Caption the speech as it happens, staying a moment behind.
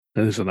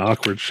That is an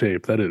awkward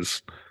shape. That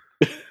is.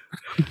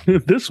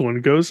 This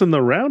one goes in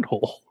the round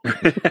hole.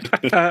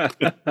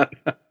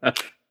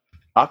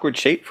 Awkward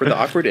shape for the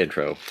awkward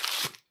intro.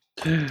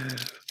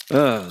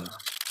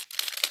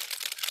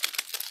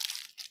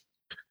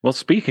 Well,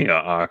 speaking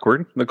of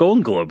awkward, the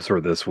Golden Globes were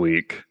this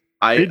week.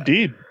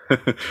 Indeed.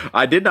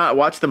 I did not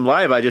watch them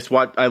live.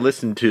 I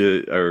listened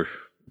to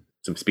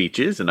some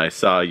speeches, and I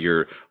saw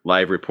your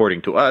live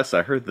reporting to us.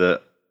 I heard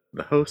the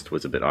host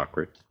was a bit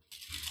awkward.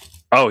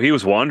 Oh, he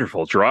was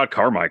wonderful. Gerard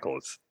Carmichael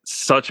is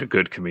such a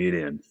good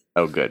comedian.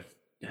 Oh, good.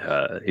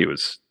 He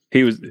was.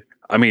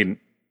 I mean,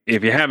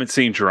 if you haven't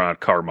seen Gerard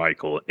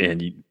Carmichael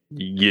and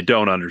you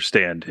don't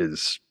understand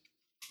his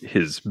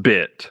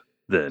bit,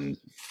 then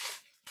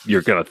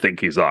you're gonna think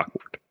he's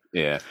awkward.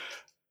 Yeah,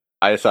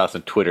 I saw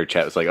some Twitter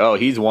chat. It was like, "Oh,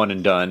 he's one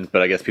and done,"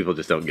 but I guess people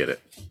just don't get it.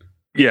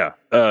 Yeah.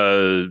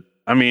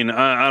 I mean,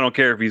 I don't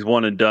care if he's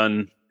one and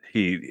done.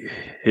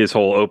 His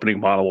whole opening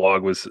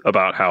monologue was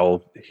about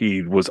how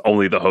he was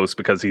only the host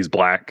because he's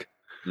black,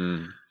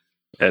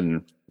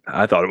 and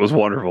I thought it was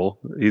wonderful.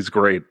 He's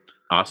great.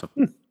 Awesome.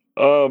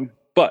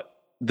 But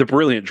the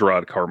brilliant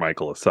Gerard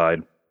Carmichael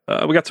aside,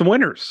 we got some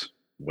winners.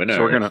 Winners.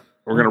 So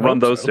we're gonna run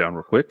those down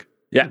real quick.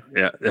 Yeah.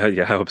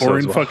 I hope so. Or in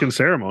as well. fucking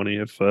ceremony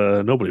if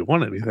nobody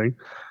won anything.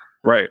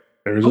 Right.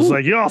 They're just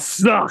like, y'all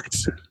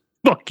sucked.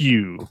 Fuck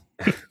you.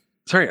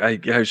 Sorry, I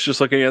was just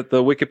looking at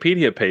the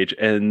Wikipedia page,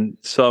 and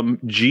some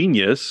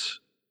genius,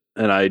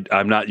 and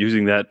I'm not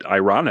using that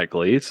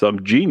ironically,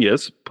 some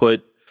genius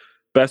put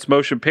Best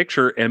Motion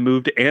Picture and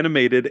moved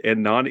animated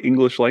and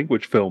non-English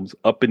language films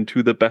up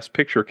into the Best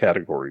Picture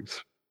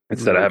categories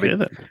instead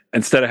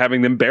of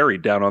having them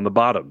buried down on the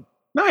bottom.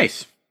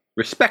 Nice.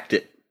 Respect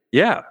it.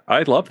 Yeah,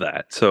 I love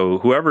that. So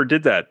whoever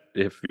did that,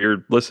 if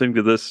you're listening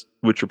to this,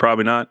 which you're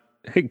probably not,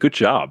 hey, good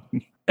job.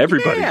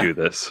 Everybody do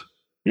this.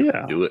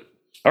 Yeah. Do it.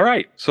 All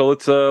right, so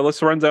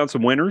let's run down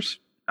some winners.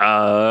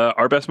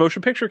 Our Best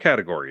Motion Picture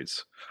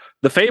categories.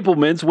 The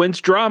Fabelmans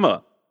wins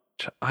drama,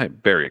 which I'm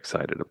very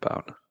excited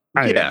about.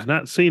 I have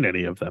not seen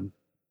any of them.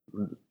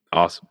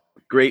 Awesome.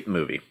 Great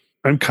movie.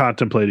 I'm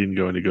contemplating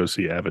going to go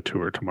see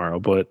Avatar tomorrow,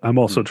 but I'm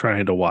also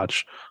trying to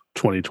watch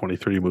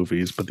 2023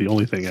 movies, but the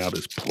only thing out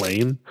is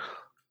Plane.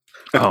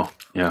 Oh,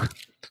 yeah.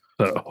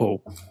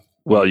 So,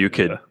 well, you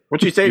could.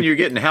 What you saying? You're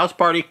getting a house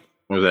party?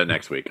 Or was that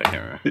next week? I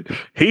can't remember.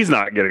 He's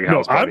not getting a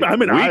house party.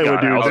 I'm in Iowa,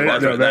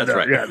 dude. That's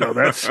right. Yeah, no,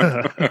 that's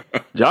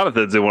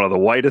Jonathan's in one of the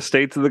whitest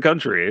states in the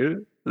country.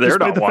 They're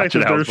not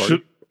watching house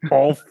party.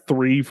 All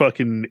three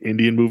fucking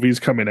Indian movies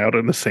coming out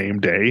on the same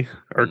day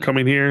are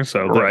coming here,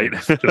 so that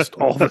makes just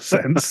all the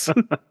sense.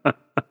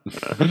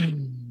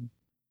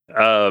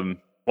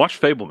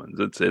 Watch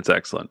Fabelmans. It's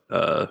excellent.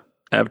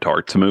 Avatar,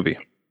 it's a movie.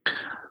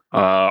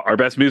 Our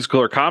best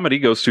musical or comedy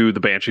goes to The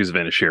Banshees of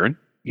Inisherin.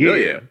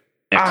 Yeah.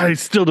 I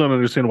still don't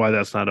understand why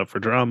that's not up for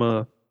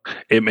drama.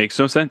 It makes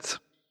no sense.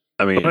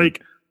 I mean,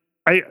 like,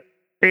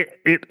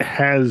 it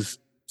has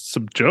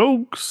some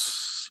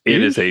jokes.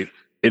 It is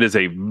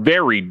a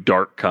very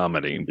dark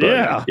comedy,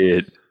 but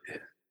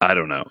I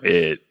don't know.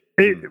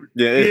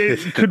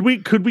 Could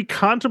we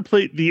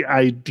contemplate the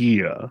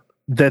idea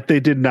that they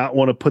did not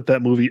want to put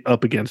that movie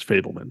up against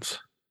Fabelmans?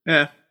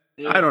 Yeah.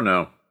 I don't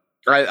know.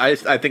 I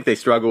think they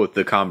struggle with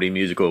the comedy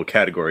musical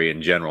category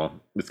in general.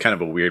 It's kind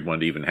of a weird one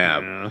to even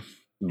have. Yeah.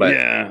 But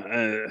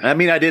I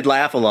mean, I did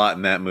laugh a lot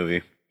in that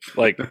movie.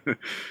 Like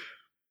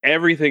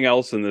everything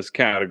else in this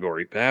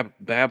category,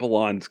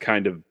 Babylon's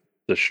kind of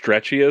the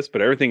stretchiest,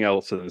 but everything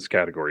else in this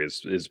category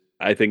is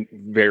I think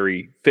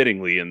very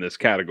fittingly in this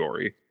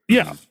category.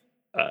 Yeah.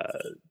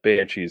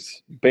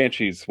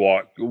 Banshees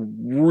walk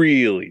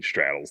really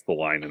straddles the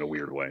line in a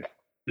weird way.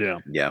 Yeah.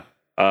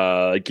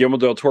 Guillermo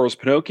del Toro's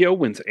Pinocchio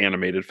wins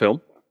animated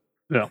film.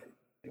 Yeah.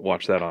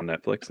 Watch that on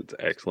Netflix. It's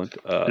excellent.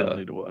 Still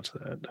need to watch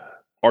that.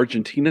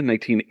 Argentina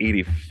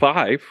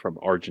 1985 from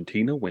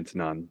Argentina wins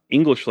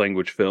non-English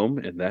language film,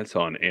 and that's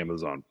on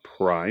Amazon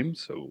Prime,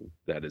 so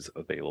that is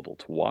available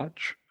to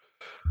watch.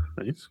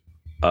 Nice.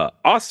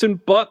 Austin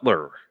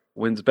Butler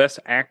wins Best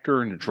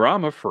Actor in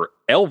Drama for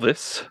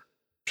Elvis.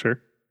 Sure.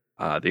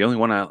 The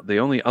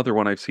only other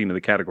one I've seen in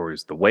the category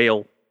is The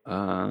Whale.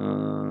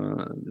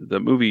 The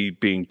movie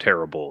being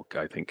terrible,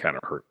 I think, kind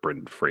of hurt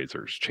Brendan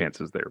Fraser's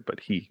chances there, but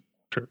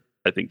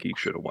I think he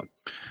should have won.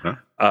 Huh?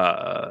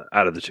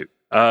 Out of the two.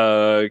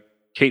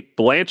 Kate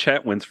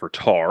Blanchett wins for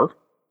Tar.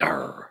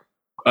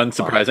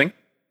 Unsurprising.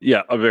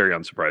 Yeah, very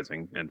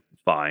unsurprising and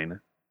fine.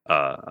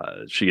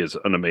 She is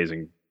an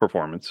amazing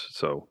performance.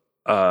 So,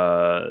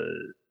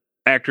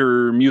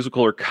 actor,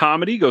 musical, or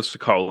comedy goes to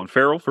Colin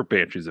Farrell for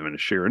Banshees of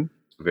Inisherin.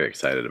 Very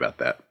excited about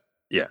that.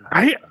 Yeah.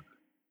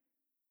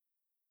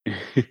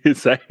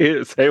 Say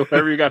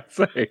whatever you got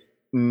to say.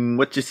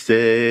 What you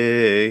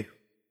say?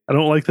 I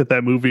don't like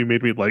that movie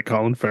made me like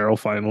Colin Farrell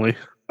finally.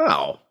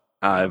 Oh.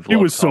 He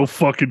was so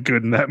fucking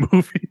good in that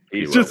movie.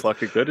 He's just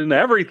fucking good in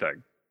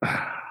everything.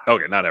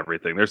 Okay, not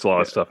everything. There's a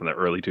lot of stuff in the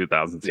early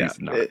 2000s he's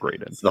not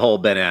great in. It's the whole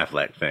Ben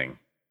Affleck thing.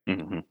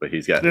 Mm-hmm. But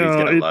he's got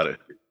a lot of...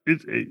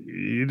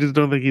 You just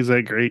don't think he's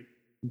that great?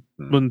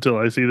 until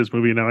I see this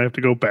movie. Now I have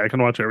to go back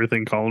and watch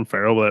everything Colin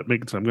Farrell. That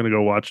makes I'm going to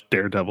go watch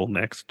Daredevil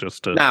next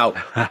just to. Now,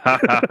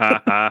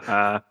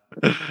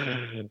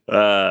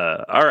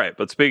 all right,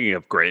 but speaking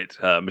of great,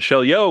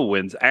 Michelle Yeoh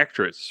wins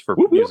actress for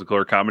Whoop, whoop. musical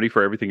or comedy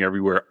for Everything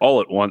Everywhere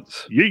All at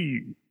Once.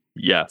 Yay.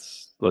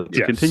 Yes, let's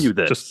Yes. continue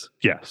this. Just,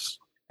 yes.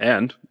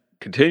 And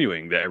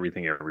continuing the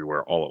Everything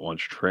Everywhere All at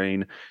Once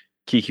train,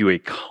 Ki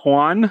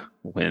Kwan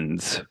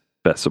wins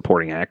Best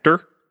Supporting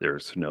Actor.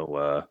 There's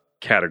no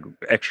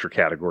extra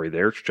category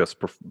there. It's just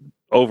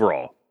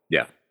overall.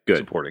 Yeah, good.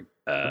 Supporting.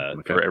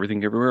 Okay. For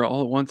Everything Everywhere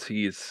All at Once,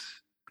 he's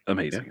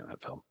amazing in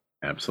that film.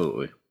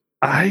 Absolutely.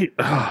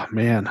 Oh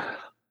man.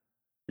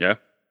 Yeah.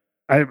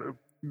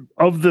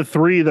 Of the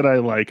three that I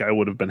like, I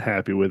would have been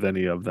happy with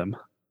any of them.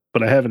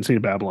 But I haven't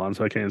seen Babylon,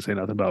 so I can't say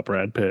nothing about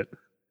Brad Pitt.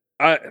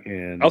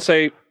 I'll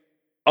say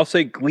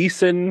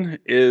Gleason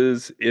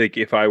is like,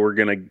 if I were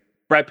gonna,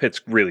 Brad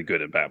Pitt's really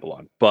good in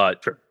Babylon,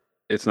 but sure.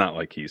 It's not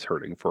like he's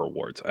hurting for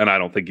awards, and I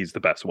don't think he's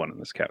the best one in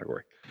this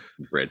category.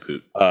 Brad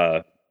Pitt.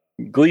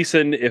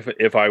 Gleason,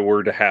 if I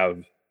were to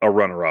have a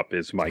runner-up,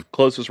 is my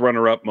closest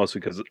runner-up,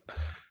 mostly because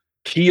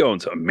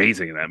Keown's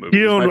amazing in that movie.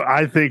 Keown,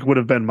 I think, would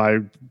have been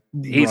my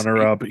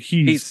runner-up.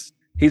 He's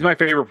my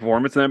favorite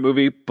performance in that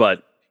movie,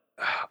 but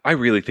I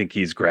really think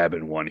he's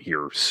grabbing one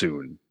here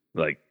soon.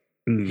 Like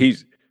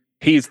he's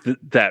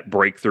that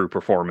breakthrough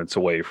performance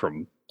away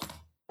from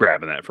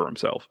grabbing that for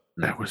himself.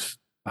 That was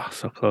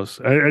so close.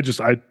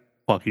 I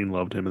fucking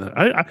loved him in that.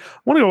 I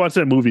want to go watch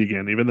that movie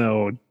again, even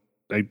though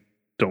I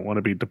don't want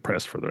to be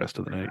depressed for the rest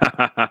of the night.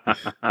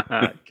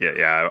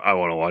 yeah, I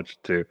want to watch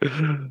it too.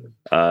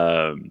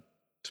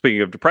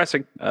 Speaking of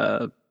depressing,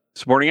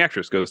 supporting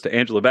actress goes to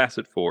Angela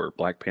Bassett for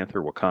Black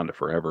Panther: Wakanda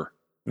Forever.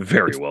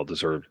 Very well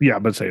deserved. Yeah,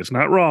 but say it's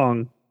not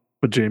wrong.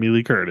 But Jamie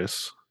Lee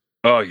Curtis.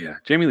 Oh yeah,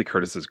 Jamie Lee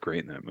Curtis is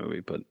great in that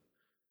movie, but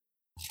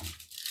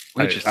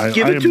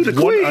give it to the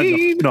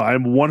queen. No,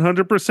 I'm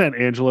 100%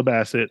 Angela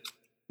Bassett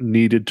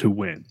needed to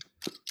win.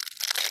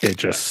 It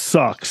just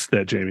sucks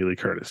that Jamie Lee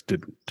Curtis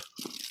didn't.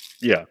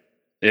 Yeah,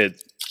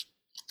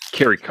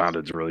 Carrie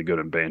Condon's really good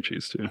in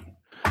Banshees too.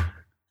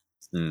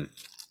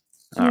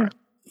 All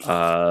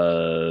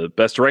right.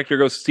 Best director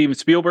goes to Steven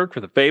Spielberg for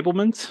The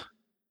Fabelmans.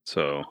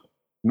 So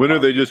when are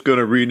they just going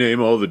to rename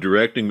all the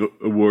directing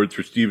awards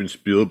for Steven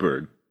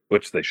Spielberg?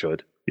 Which they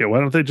should. Yeah, why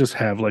don't they just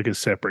have like a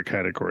separate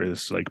category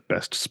that's like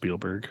Best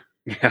Spielberg?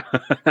 Yeah,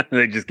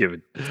 they just give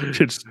it.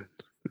 It's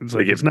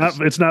like it's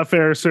not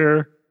fair,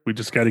 sir. We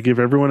just got to give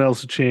everyone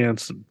else a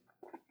chance.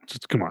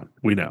 Just come on,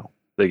 we know.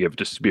 They give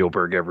to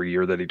Spielberg every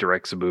year that he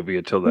directs a movie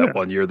until that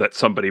one year that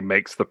somebody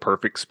makes the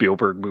perfect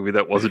Spielberg movie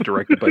that wasn't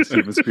directed by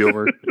Steven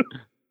Spielberg.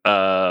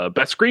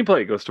 Best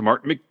screenplay goes to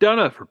Martin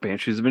McDonagh for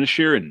Banshees of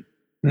Inisherin.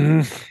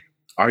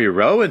 Are you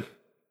rowing?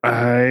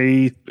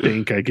 I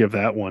think I give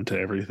that one to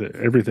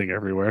everything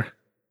everywhere.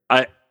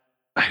 I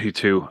do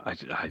too.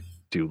 I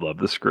do love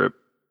the script.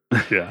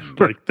 Yeah,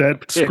 like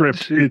that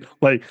script.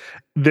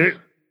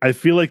 I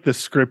feel like the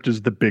script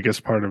is the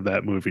biggest part of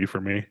that movie for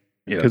me.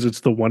 Because it's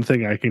the one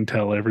thing I can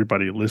tell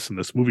everybody, listen,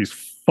 this movie's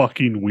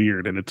fucking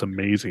weird and it's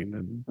amazing.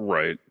 And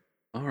right.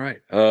 All right.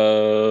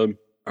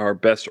 Our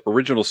best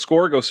original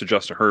score goes to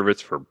Justin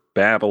Hurwitz for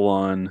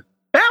Babylon.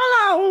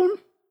 Babylon!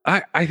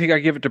 I think I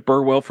give it to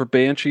Burwell for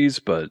Banshees,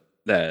 but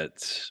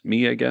that's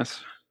me, I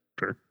guess.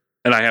 Sure.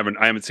 And I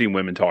haven't seen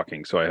Women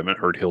Talking, so I haven't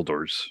heard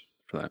Hildor's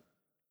for that.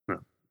 No.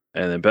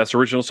 And then best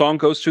original song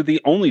goes to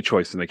the only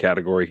choice in the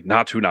category,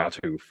 Natu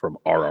Natu from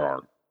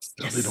RRR.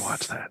 Still need to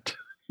watch that.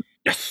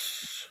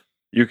 Yes.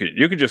 You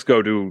could just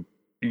go to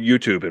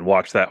YouTube and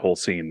watch that whole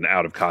scene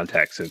out of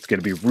context. It's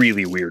going to be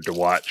really weird to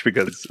watch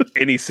because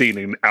any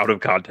scene out of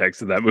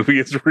context in that movie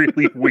is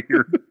really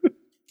weird.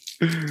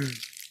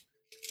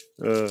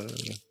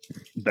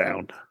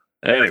 Down.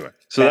 Anyway,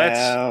 so that's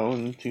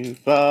Down to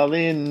fall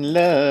in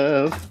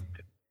love.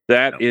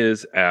 That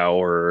is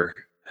our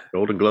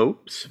Golden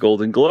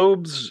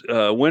Globes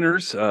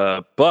winners.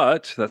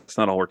 But that's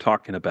not all we're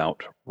talking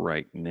about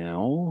right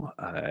now.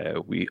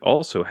 We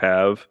also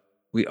have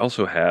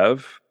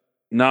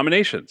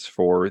nominations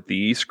for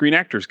the Screen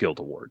Actors Guild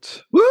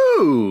Awards.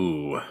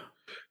 Woo!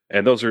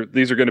 And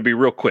these are going to be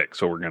real quick,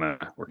 so we're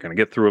gonna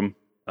get through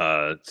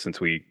them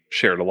since we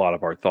shared a lot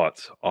of our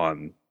thoughts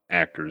on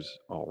actors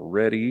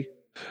already.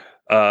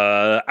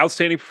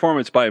 Outstanding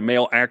performance by a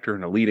male actor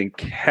in a leading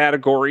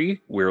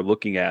category. We're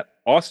looking at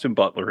Austin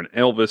Butler in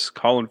Elvis,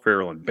 Colin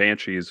Farrell in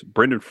Banshees,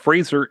 Brendan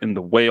Fraser in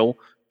The Whale,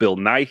 Bill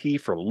Nighy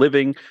for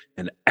Living,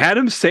 and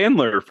Adam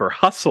Sandler for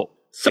Hustle.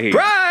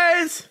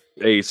 Surprise!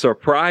 A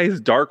surprise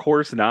Dark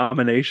Horse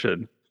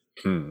nomination.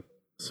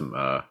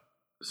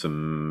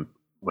 Some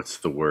what's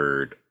the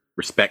word?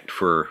 Respect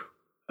for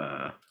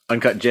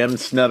Uncut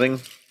Gems snubbing.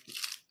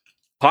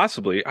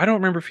 Possibly. I don't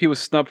remember if he was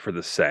snubbed for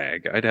the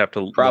SAG. I'd have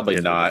to probably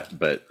not,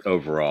 but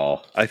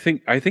overall, I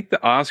think the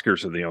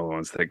Oscars are the only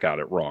ones that got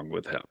it wrong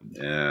with him.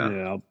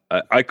 Yeah.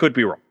 I could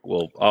be wrong.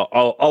 Well,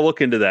 I'll look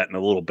into that in a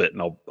little bit,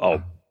 and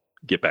I'll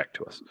get back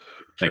to us.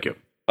 Thank you.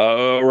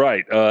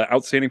 Right.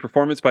 Outstanding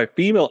performance by a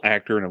female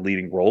actor in a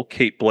leading role.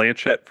 Cate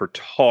Blanchett for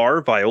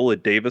Tar, Viola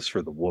Davis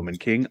for The Woman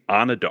King,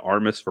 Ana de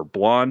Armas for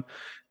Blonde,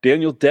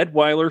 Daniel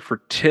Deadwyler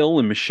for Till,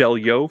 and Michelle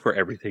Yeoh for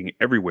Everything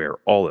Everywhere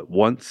All at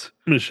Once.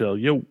 Michelle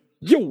Yeoh.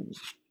 Yo.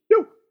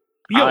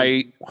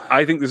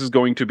 I think this is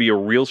going to be a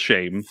real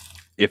shame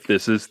if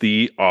this is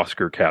the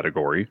Oscar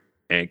category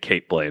and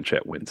Cate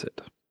Blanchett wins it.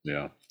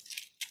 Yeah.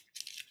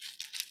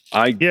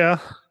 I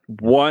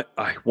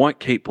want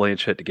Cate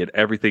Blanchett to get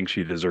everything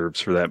she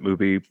deserves for that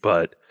movie,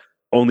 but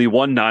only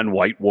one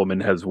non-white woman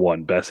has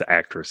won Best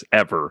Actress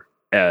ever.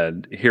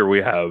 And here we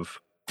have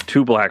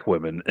 2 black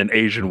women, an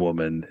Asian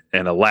woman,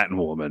 and a Latin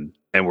woman,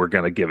 and we're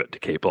going to give it to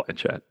Cate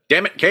Blanchett.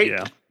 Damn it, Kate.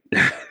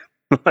 Yeah.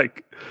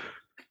 Like,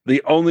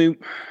 the only...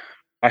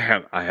 I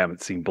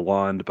haven't seen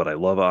Blonde, but I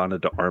love Ana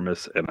de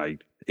Armas,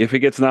 and if it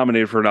gets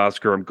nominated for an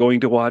Oscar, I'm going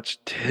to watch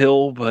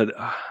Till, but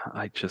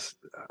I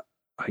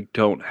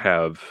don't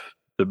have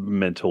the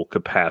mental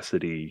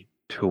capacity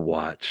to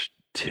watch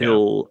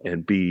Till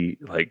and be,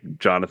 like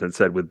Jonathan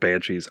said with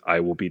Banshees,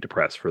 I will be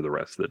depressed for the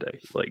rest of the day.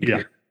 Like,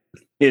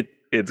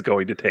 it's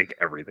going to take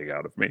everything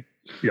out of me.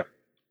 Yeah.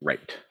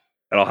 Right.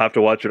 And I'll have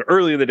to watch it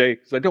early in the day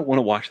because I don't want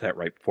to watch that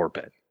right before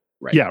bed.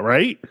 Right. Yeah,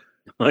 right?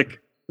 Like,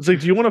 it's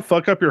like, do you want to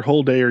fuck up your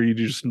whole day or you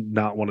just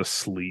not want to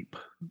sleep?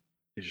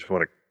 you just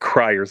want to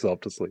cry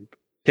yourself to sleep.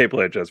 Cate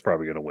Blanchett's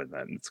probably going to win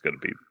that, and it's going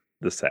to be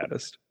the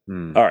saddest.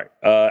 All right.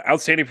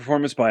 Outstanding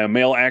performance by a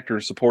male actor in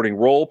a supporting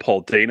role.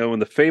 Paul Dano in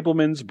The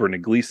Fabelmans,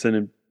 Brendan Gleeson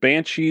in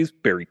Banshees,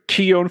 Barry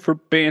Keoghan for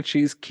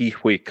Banshees, Ki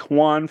Hui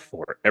Kwan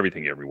for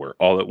Everything Everywhere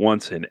All at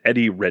Once, and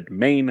Eddie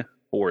Redmayne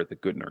for The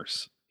Good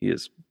Nurse. He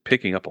is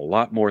picking up a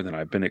lot more than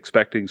I've been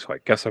expecting, so I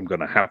guess I'm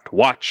going to have to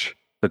watch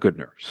The Good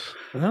Nurse.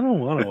 I don't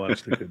want to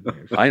watch The Good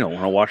Nurse. I don't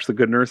want to watch The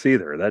Good Nurse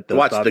either. That does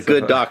Watch The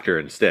Good Doctor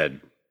instead.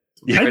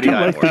 I do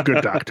like The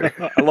Good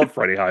Doctor. I love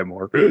Freddie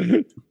Highmore.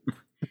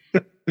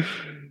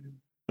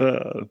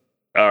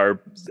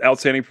 Our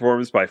outstanding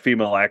performance by a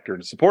female actor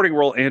in a supporting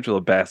role, Angela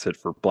Bassett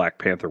for Black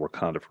Panther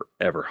Wakanda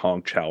Forever,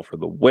 Hong Chow for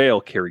The Whale,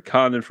 Carrie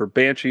Condon for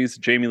Banshees,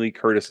 Jamie Lee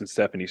Curtis and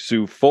Stephanie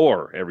Sue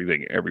for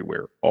Everything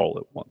Everywhere All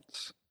at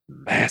Once.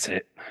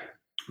 Bassett.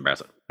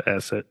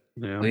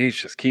 Yeah. Please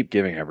just keep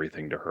giving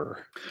everything to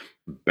her.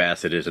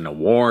 Bassett is an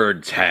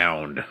awards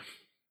hound.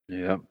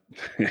 Yep.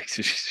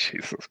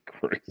 Jesus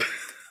Christ.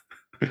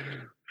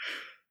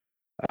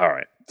 All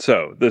right.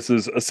 So this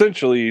is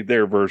essentially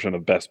their version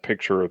of Best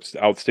Picture of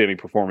Outstanding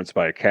Performance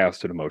by a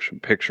Cast in a Motion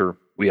Picture.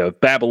 We have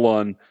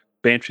Babylon,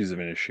 Banshees of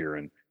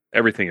Inisherin,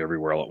 Everything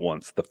Everywhere All at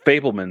Once, The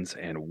Fabelmans,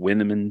 and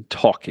Women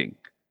Talking.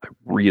 I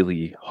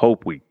really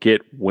hope we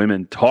get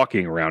women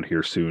talking around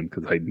here soon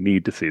because I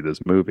need to see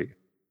this movie.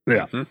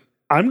 Yeah. Mm-hmm.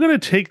 I'm going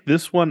to take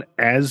this one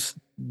as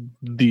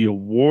the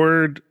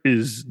award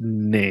is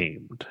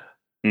named.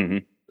 Mm-hmm.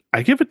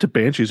 I give it to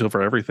Banshees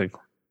over everything.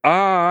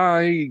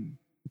 I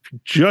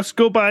just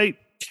go by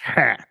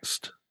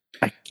cast.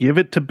 I give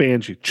it to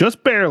Banshees,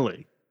 just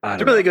barely.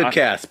 It's a really good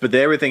cast, but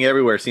Everything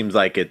Everywhere seems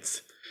like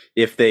it's,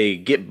 if they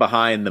get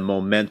behind the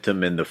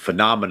momentum and the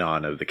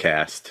phenomenon of the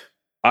cast.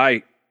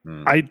 I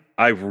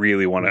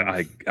really want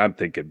to. I'm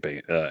thinking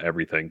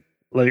everything.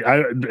 Like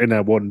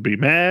I wouldn't be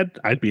mad.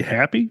 I'd be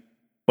happy,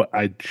 but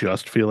I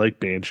just feel like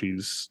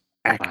Banshees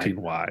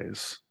acting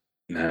wise.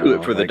 No, do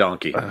it for the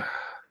donkey.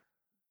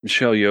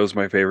 Michelle Yeoh's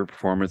my favorite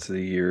performance of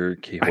the year.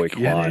 Ki Hui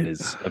Kwan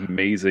is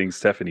amazing.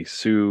 Stephanie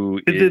Sue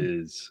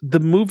is. The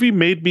movie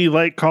made me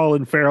like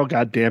Colin Farrell.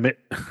 God damn it!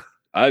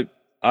 I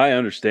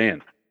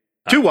understand.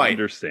 Too white. I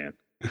understand.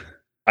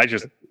 I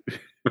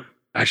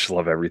just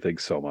love everything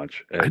so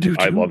much. And I do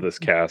too. I love this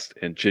cast,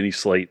 and Jenny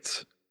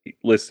Slate's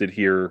listed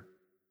here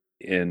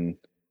in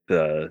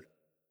the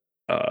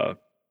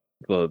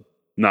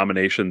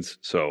nominations.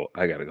 So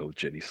I got to go with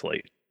Jenny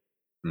Slate.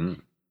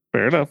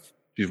 Fair enough.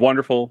 She's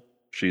wonderful.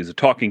 She's a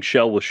talking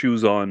shell with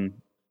shoes on.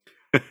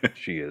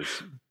 She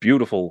is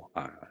beautiful.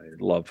 I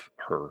love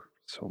her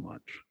so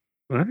much.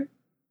 All right.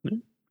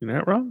 You're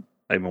not wrong.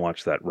 I even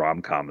watched that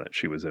rom-com that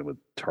she was in with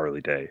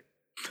Charlie Day.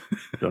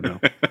 Don't know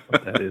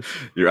what that is.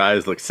 Your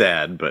eyes look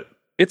sad, but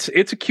it's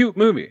a cute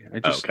movie.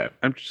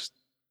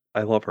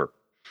 I love her.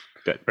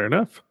 Good. Fair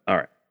enough. All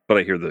right. But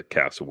I hear the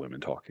cast of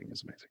women talking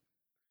is amazing.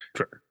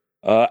 Sure.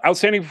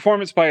 Outstanding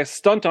performance by a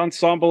stunt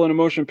ensemble in a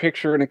motion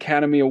picture and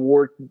Academy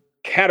Award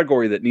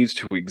category that needs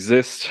to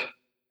exist.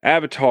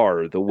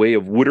 Avatar, The Way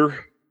of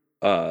Water,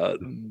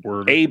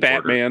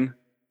 Batman,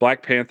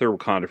 Black Panther,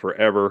 Wakanda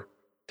Forever,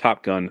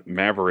 Top Gun,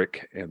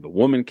 Maverick, and The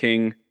Woman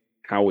King.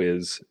 How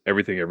is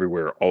Everything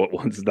Everywhere All at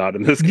Once not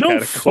in this category?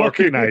 No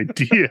fucking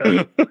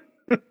idea.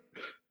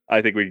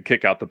 I think we can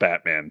kick out the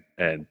Batman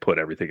and put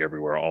Everything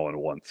Everywhere All at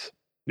Once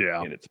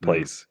in its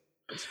place.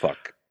 It's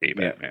fuck a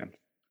Batman.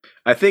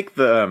 I think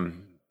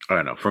I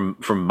don't know,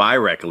 from my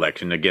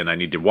recollection, again, I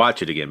need to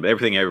watch it again, but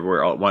Everything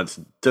Everywhere All at Once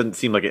doesn't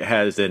seem like it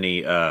has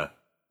any,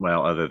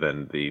 other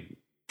than the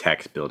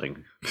tax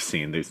building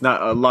scene. There's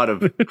not a lot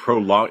of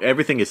prolonged,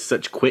 everything is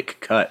such quick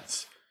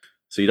cuts,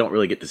 so you don't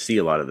really get to see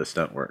a lot of the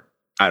stunt work.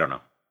 I don't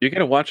know. You're going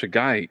to watch a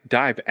guy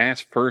dive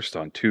ass first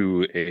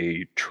onto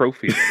a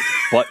trophy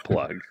butt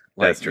plug.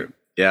 That's true.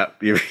 Yeah,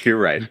 you're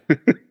right.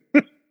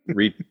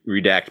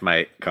 Redact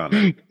my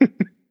comment.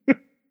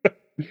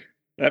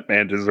 That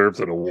man deserves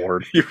an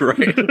award. You're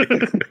right.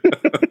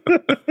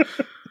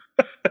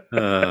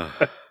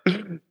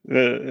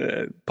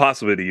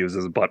 Possibly to use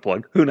as a butt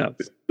plug. Who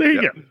knows? There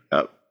you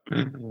go.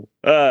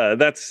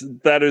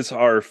 That is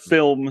our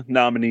film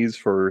nominees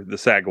for the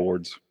SAG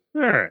Awards.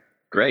 All right.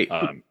 Great.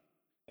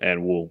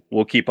 And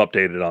we'll keep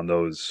updated on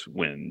those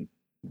when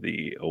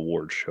the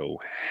award show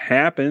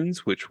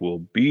happens, which will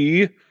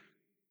be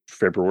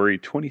February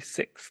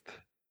 26th.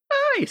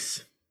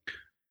 Nice.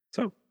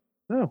 So,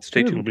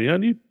 stay tuned. It'll be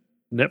on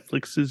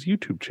Netflix's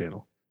YouTube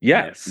channel.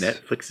 Yes.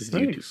 Netflix's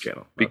YouTube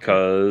channel.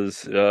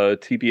 Because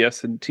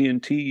TBS and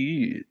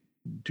TNT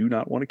do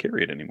not want to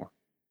carry it anymore.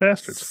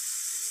 Bastards.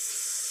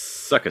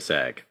 Suck a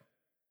sag.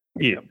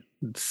 Yeah.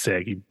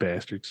 Saggy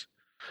bastards.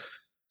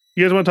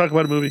 You guys want to talk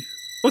about a movie?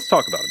 Let's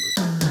talk about a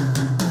movie.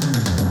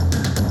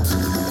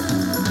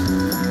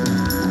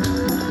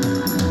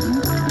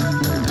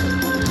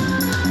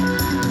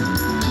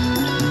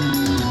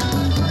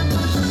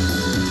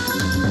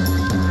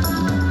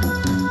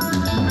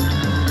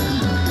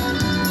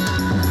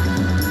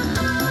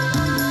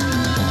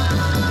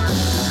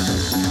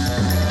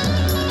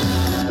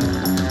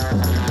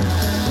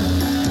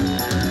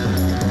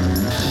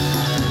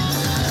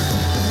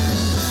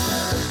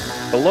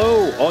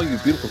 Hello, all you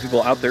beautiful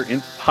people out there in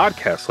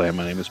podcast land.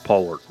 My name is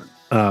Paul Workman.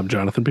 I'm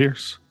Jonathan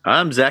Pierce.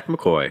 I'm Zach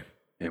McCoy.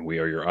 And we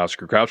are your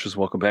Oscar Grouches.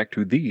 Welcome back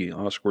to the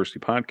Oscar Worsty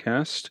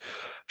Podcast,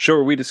 show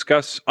where we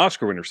discuss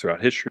Oscar winners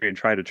throughout history and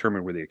try to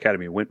determine where the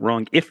Academy went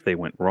wrong, if they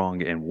went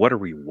wrong, and what are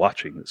we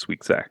watching this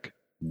week, Zach?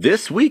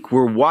 This week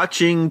we're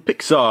watching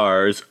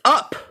Pixar's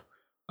Up,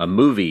 a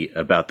movie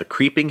about the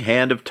creeping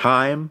hand of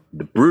time,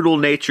 the brutal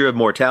nature of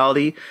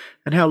mortality,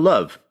 and how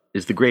love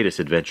is the greatest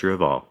adventure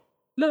of all.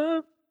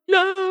 Love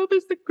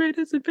is the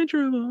greatest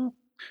adventure of all.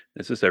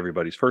 This is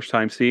everybody's first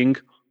time seeing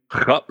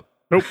Up.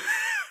 Nope.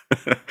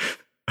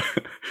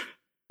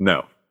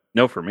 No.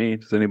 No, for me.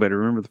 Does anybody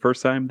remember the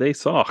first time they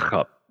saw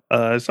Up?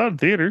 I saw it in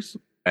theaters.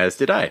 As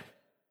did I.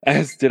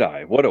 As did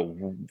I. What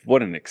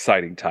an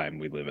exciting time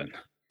we live in.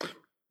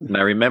 And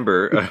I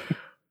remember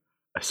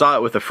I saw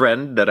it with a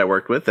friend that I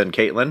worked with, and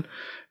Caitlin,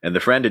 and the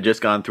friend had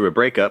just gone through a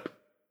breakup,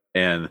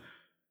 and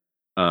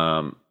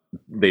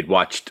they'd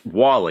watched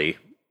WALL-E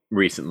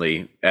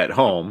recently at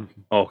home.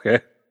 Okay.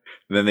 And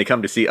then they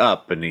come to see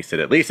Up, and he said,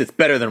 at least it's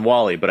better than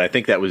WALL-E, but I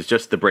think that was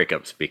just the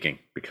breakup speaking,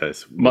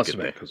 because must have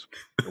been, because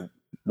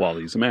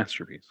WALL-E's a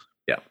masterpiece.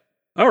 Yeah.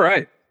 All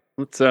right.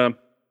 Let's do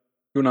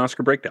an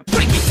Oscar breakdown.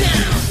 Break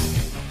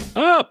it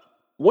down! Up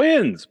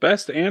wins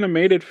Best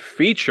Animated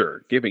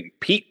Feature, giving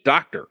Pete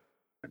Docter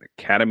an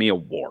Academy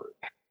Award.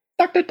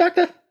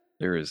 Doctor.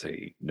 There is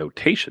a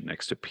notation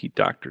next to Pete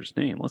Docter's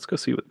name. Let's go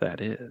see what that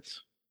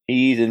is.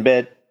 He's in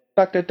bed.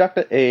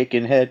 Doctor,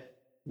 aching head.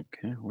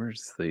 Okay,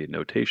 where's the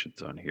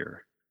notations on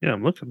here? Yeah,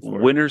 I'm looking for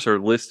Winners are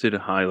listed,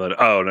 highlighted.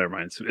 Oh, never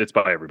mind. It's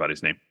by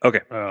everybody's name. Okay.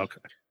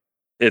 Okay.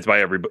 It's by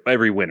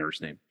every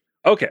winner's name.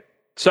 Okay,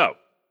 so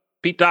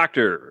Pete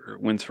Docter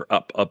wins for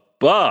Up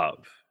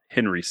above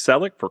Henry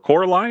Selick for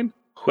Coraline,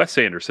 Wes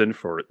Anderson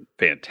for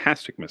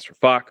Fantastic Mr.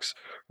 Fox,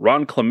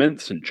 Ron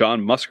Clements and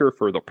John Musker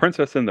for The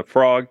Princess and the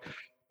Frog,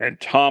 and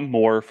Tom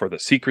Moore for The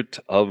Secret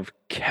of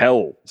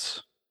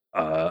Kells.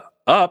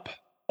 Up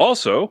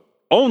also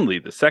only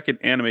the second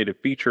animated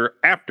feature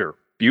after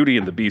Beauty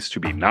and the Beast to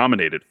be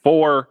nominated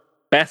for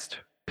Best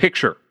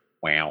Picture.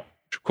 Wow.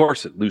 Which, of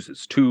course, it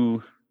loses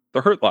to The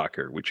Hurt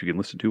Locker, which you can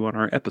listen to on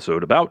our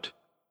episode about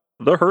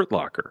The Hurt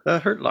Locker. The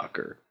Hurt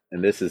Locker.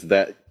 And this is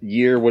that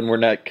year when we're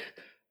not,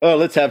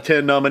 let's have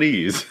 10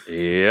 nominees.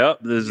 Yep.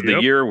 This is the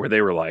year where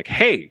they were like,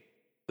 hey,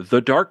 The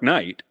Dark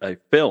Knight, a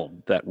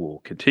film that will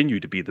continue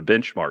to be the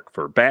benchmark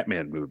for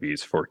Batman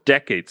movies for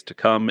decades to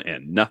come,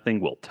 and nothing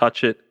will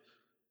touch it,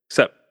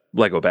 except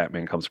Lego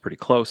Batman comes pretty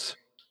close.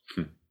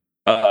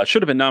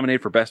 Should have been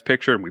nominated for Best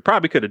Picture, and we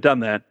probably could have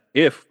done that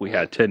if we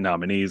had 10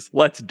 nominees.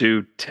 Let's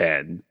do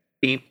 10.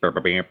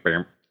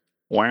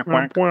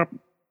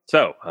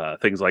 So,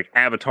 things like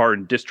Avatar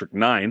and District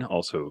 9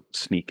 also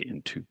sneak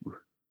into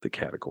the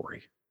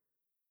category.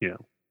 Yeah.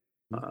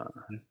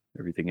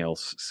 Everything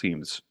else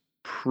seems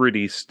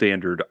pretty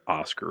standard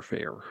Oscar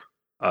fare.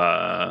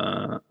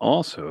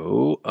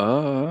 Also,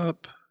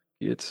 Up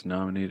gets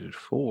nominated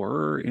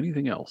for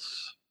anything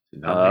else.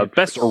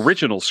 Best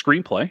Original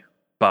Screenplay,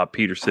 Bob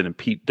Peterson and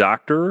Pete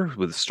Docter,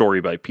 with a story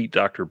by Pete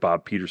Docter,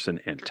 Bob Peterson,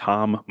 and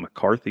Tom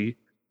McCarthy.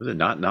 Was it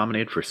not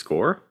nominated for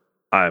score?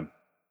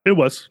 It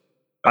was.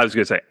 I was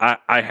going to say,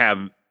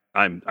 I'm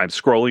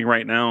scrolling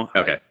right now.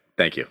 Okay,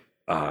 thank you.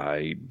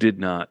 I did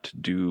not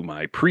do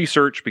my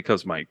pre-search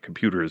because my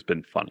computer has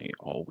been funny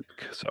all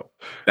week. So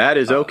that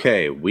is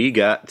okay. We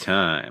got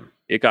time.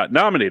 It got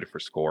nominated for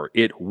score.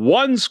 It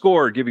won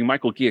score, giving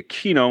Michael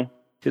Giacchino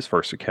his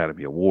first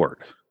Academy Award.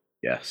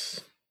 Yes.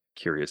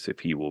 Curious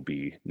if he will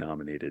be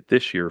nominated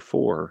this year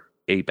for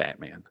a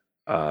Batman,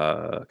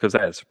 because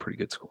that is a pretty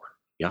good score.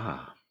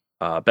 Yeah.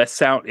 Best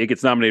sound. It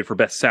gets nominated for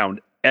Best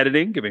Sound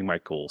editing, giving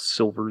Michael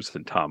Silvers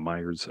and Tom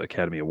Myers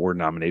Academy Award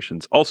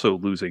nominations, also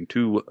losing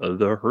to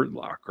The Hurt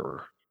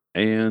Locker.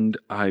 And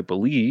I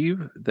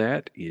believe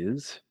that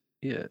is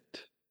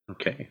it.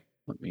 Okay.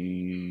 Let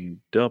me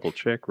double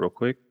check real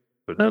quick.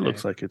 But That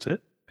looks like it's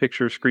it.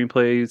 Picture,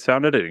 screenplay,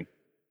 sound editing.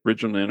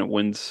 Original, and it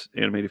wins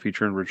animated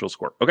feature and original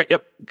score. Okay,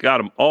 yep. Got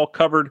them all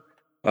covered.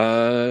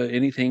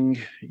 Anything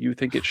you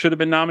think it should have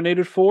been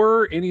nominated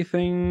for?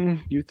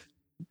 Anything you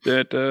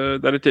that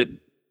it did?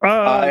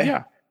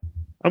 Yeah.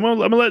 I'm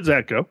gonna let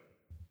Zach go.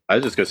 I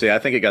was just gonna say I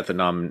think it got the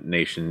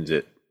nominations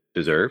it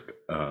deserved.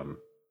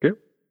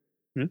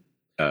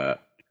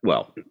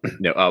 Well,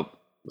 no, I'll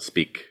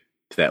speak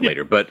to that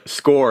later. But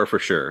score for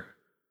sure.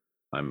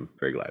 I'm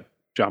very glad.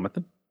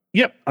 Jonathan?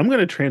 Yep. I'm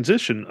gonna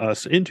transition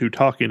us into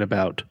talking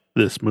about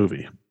this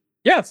movie.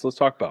 Yes, let's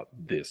talk about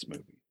this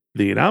movie.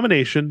 The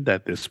nomination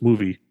that this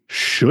movie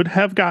should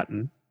have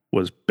gotten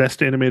was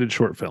Best Animated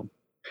Short Film.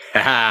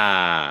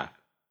 Ha!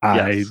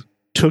 I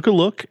took a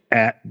look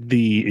at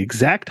the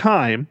exact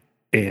time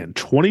and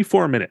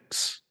 24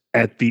 minutes.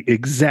 At the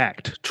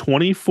exact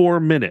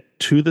 24-minute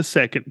to the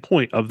second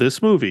point of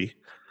this movie,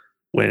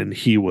 when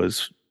he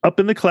was up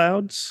in the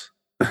clouds,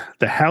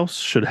 the house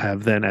should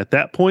have then at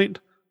that point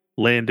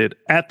landed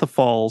at the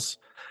falls,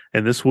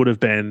 and this would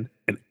have been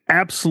an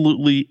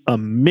absolutely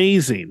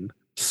amazing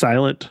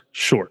silent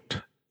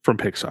short from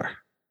Pixar.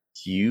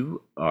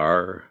 You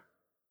are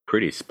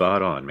pretty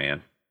spot on,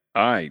 man.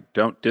 I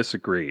don't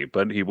disagree,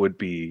 but he would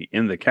be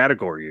in the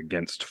category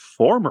against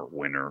former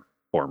winner.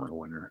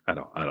 I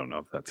don't know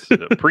if that's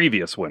the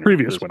previous winner.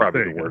 Previous winner.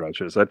 Probably the word I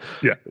should have said.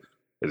 Yeah.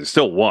 He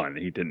still won.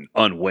 He didn't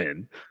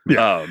unwin.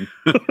 Yeah.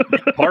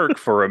 Park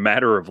for A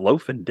Matter of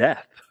Loaf and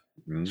Death.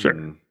 Sure.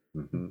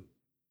 Mm-hmm.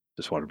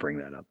 Just want to bring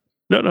that up.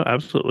 No,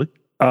 absolutely.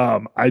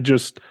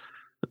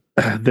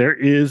 There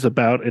is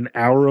about an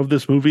hour of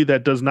this movie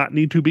that does not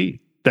need to be.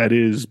 That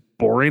is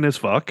boring as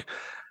fuck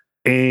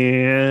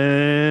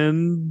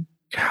and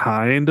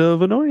kind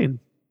of annoying.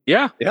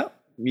 Yeah.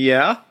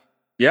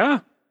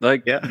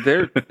 Like,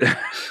 they're.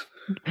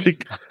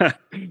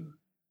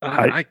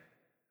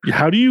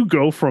 How do you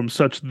go from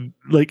such,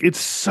 like, it's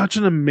such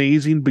an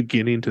amazing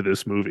beginning to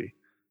this movie.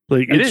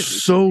 Like, it's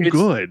so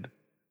good.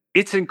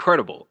 It's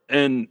incredible.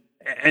 And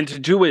to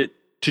do it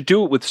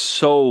with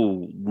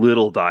so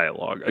little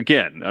dialogue.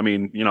 Again, I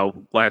mean,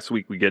 last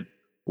week we get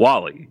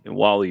Wall-E, and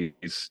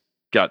Wall-E's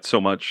got so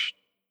much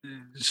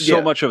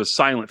of a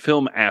silent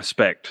film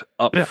aspect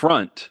up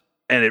front.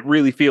 And it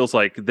really feels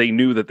like they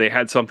knew that they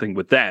had something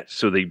with that,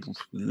 so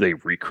they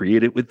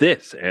recreate it with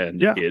this,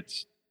 and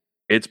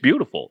it's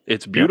beautiful.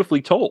 It's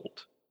beautifully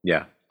told.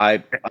 Yeah,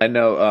 I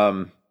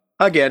know.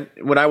 Again,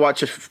 when I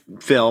watch a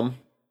film,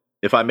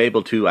 if I'm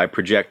able to, I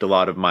project a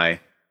lot of my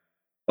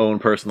own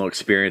personal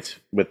experience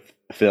with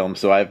film.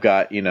 So I've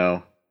got,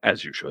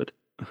 as you should,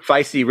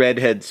 feisty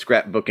redhead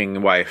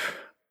scrapbooking wife.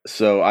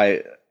 So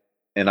I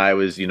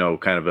was,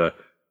 kind of a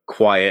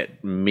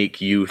quiet, meek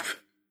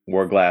youth,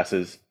 wore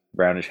glasses,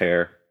 brownish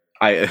hair.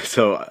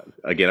 So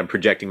again, I'm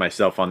projecting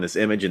myself on this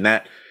image, and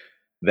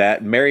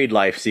that married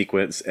life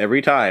sequence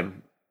every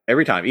time,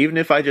 even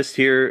if I just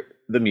hear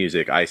the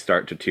music, I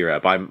start to tear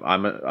up.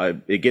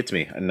 It gets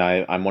me, and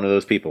I'm one of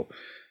those people.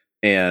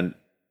 And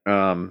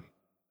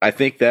I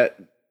think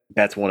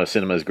that's one of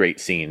cinema's great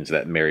scenes,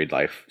 that married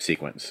life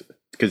sequence,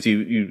 because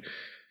you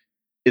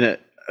in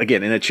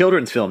a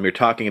children's film, you're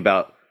talking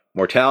about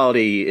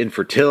mortality,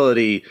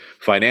 infertility,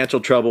 financial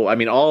trouble. I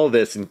mean, all of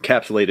this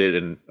encapsulated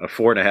in a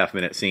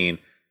 4.5-minute scene,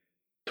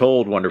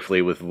 told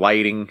wonderfully with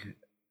lighting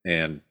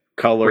and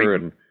color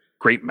and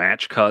great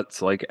match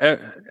cuts. Like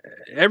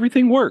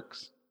everything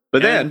works.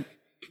 But then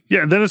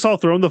then it's all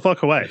thrown the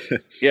fuck away.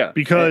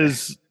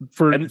 Because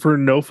for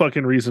no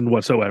fucking reason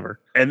whatsoever.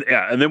 And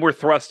then we're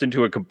thrust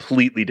into a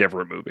completely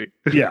different movie.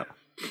 Yeah.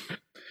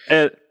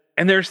 and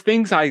there's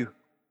things I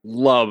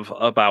love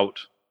about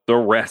the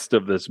rest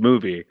of this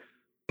movie,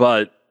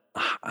 but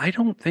I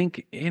don't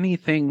think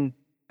anything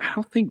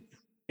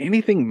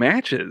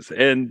matches.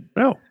 And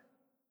no.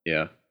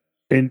 Yeah.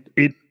 And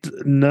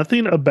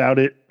nothing about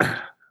it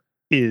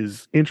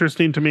is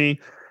interesting to me.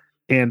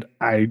 And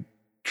I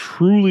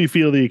truly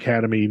feel the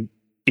Academy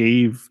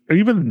gave, or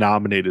even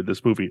nominated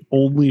this movie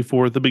only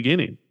for the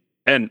beginning.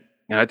 And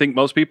I think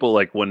most people,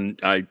 like, when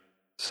I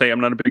say I'm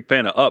not a big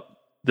fan of Up,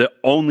 the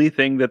only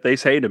thing that they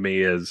say to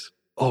me is,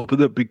 "Oh, but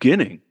the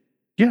beginning."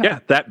 Yeah,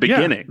 that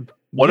beginning. Yeah.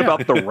 What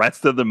about the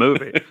rest of the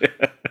movie?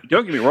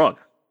 Don't get me wrong.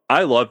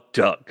 I love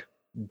Doug.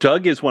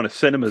 Doug is one of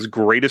cinema's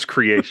greatest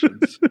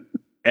creations.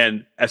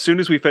 And as soon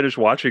as we finished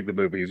watching the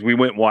movies, we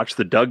went and watched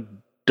the Doug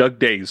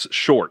Days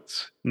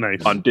shorts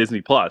on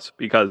Disney Plus,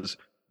 because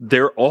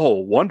they're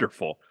all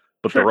wonderful,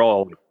 but they're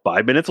all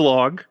 5 minutes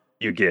long.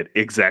 You get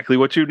exactly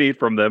what you need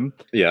from them.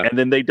 Yeah. And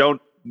then they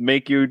don't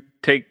make you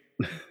take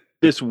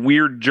this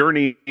weird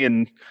journey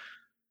and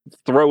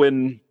throw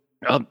in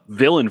a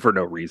villain for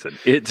no reason.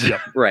 It's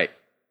right.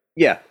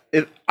 Yeah.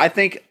 I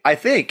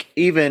think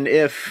even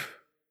if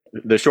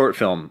the short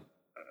film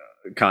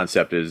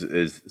concept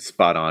is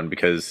spot on,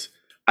 because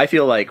I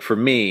feel like for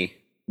me,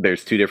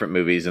 there's two different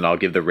movies, and I'll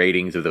give the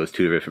ratings of those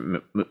two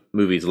different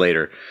movies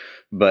later.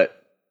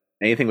 But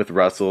anything with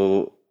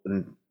Russell,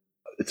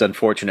 it's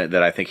unfortunate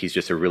that I think he's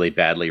just a really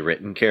badly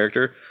written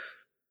character.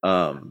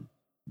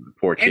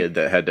 Poor kid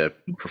that had to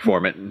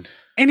perform it.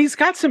 And he's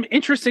got some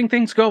interesting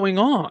things going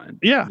on.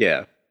 Yeah.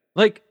 Yeah.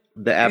 Like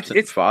the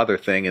absent father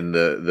thing and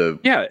the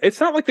yeah, it's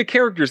not like the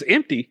character's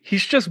empty.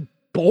 He's just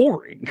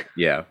boring.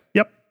 Yeah.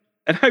 Yep.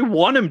 And I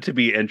want him to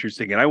be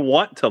interesting and I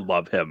want to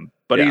love him,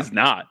 but he's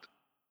not.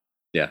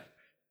 Yeah.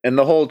 And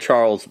the whole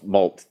Charles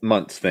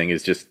Muntz thing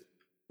is just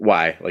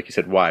why? Like you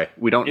said, why?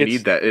 We don't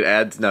need that. It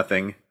adds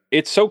nothing.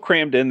 It's so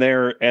crammed in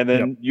there, and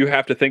then you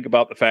have to think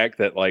about the fact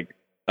that like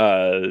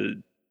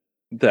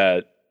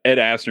that Ed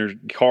Asner's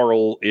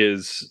Carl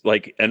is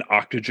like an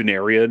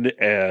octogenarian,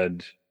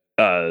 and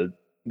the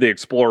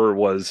Explorer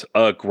was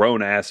a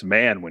grown ass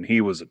man when he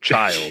was a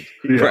child.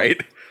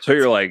 Right. So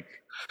you're like,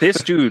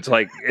 this dude's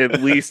like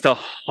at least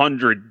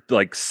 100,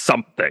 like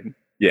something.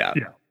 Yeah.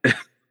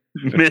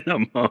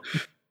 Minimum.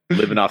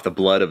 Living off the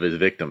blood of his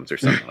victims or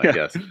something, I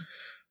guess.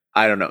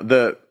 I don't know.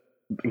 The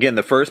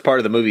first part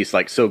of the movie is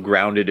like so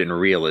grounded in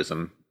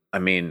realism. I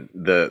mean,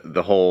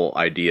 the whole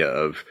idea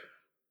of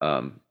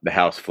the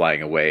house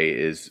flying away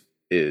is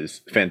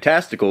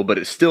fantastical, but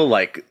it's still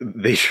like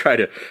they try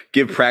to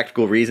give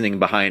practical reasoning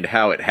behind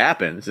how it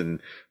happens, and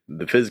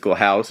the physical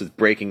house is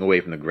breaking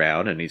away from the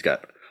ground, and he's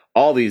got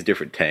all these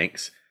different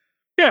tanks.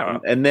 Yeah.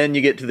 And then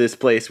you get to this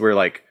place where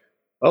like,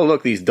 oh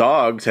look, these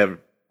dogs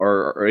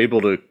are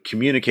able to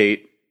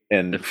communicate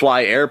and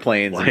fly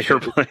airplanes. Like,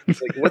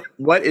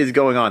 what is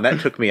going on? That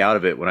took me out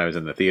of it when I was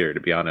in the theater,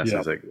 to be honest. I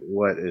was like,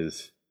 what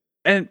is...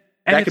 And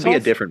that could be a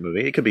different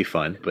movie. It could be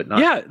fun, but not...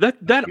 Yeah,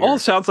 that all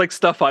sounds like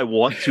stuff I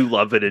want to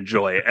love and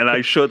enjoy, and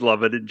I should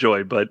love and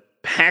enjoy, but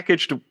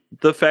packaged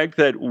the fact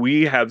that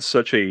we have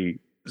such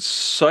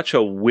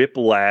a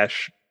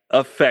whiplash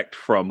effect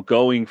from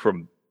going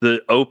from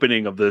the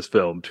opening of this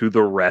film to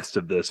the rest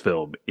of this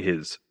film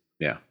is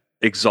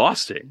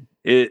exhausting.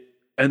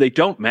 And they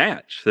don't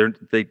match.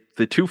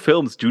 The two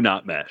films do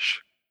not mesh.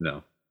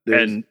 No.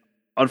 And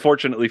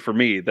unfortunately for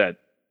me, that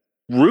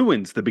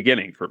ruins the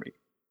beginning for me.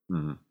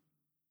 Mm-hmm.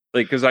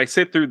 Like, because I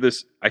sit through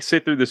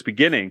this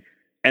beginning,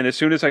 and as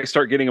soon as I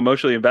start getting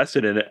emotionally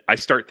invested in it, I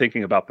start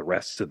thinking about the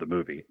rest of the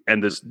movie.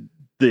 And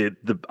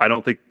I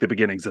don't think the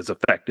beginning's as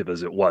effective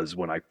as it was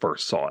when I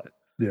first saw it.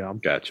 Yeah.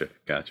 Gotcha.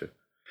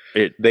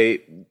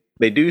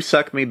 They do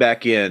suck me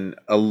back in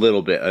a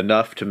little bit,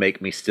 enough to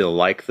make me still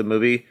like the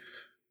movie,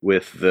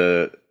 with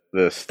the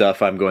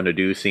stuff I'm going to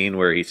do scene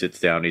where he sits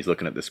down, he's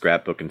looking at the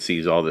scrapbook and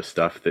sees all the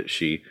stuff that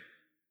she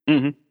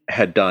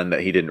had done that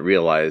he didn't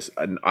realize.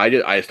 And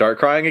I start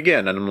crying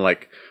again, and I'm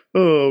like,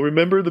 oh,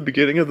 remember the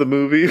beginning of the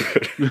movie?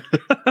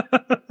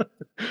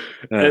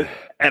 And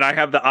I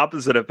have the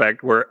opposite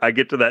effect where I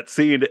get to that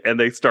scene and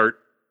they start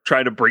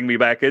trying to bring me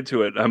back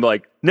into it. I'm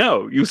like,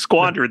 no, you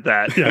squandered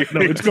that.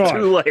 It's gone.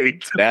 Too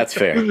late. That's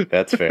fair.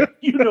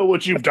 You know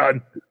what you've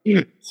done.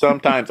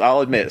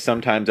 I'll admit,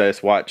 sometimes I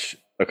just watch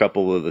a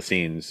couple of the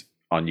scenes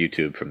on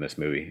YouTube from this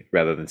movie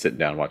rather than sitting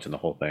down watching the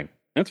whole thing.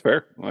 That's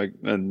fair. Like,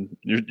 and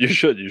you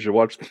should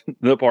watch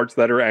the parts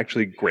that are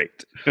actually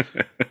great.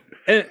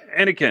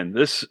 and again,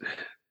 this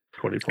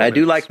 24 I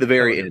do like the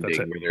very minutes.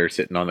 ending where they're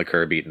sitting on the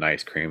curb eating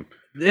ice cream.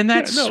 And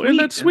that's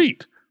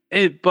sweet.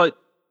 But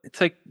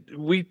it's like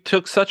we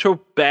took such a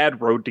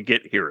bad road to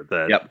get here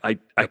that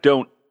I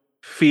don't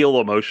feel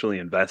emotionally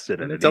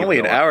invested in it. It's only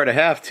an hour and a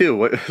half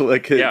too.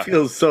 It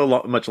feels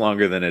so much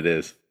longer than it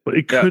is. But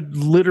it could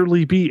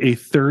literally be a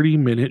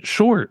 30-minute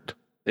short.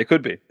 It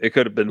could be. It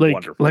could have been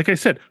wonderful. Like I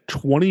said,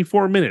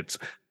 24 minutes.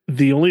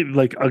 The only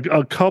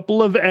a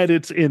couple of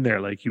edits in there.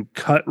 Like you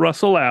cut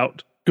Russell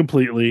out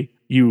completely.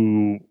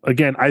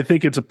 I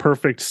think it's a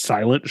perfect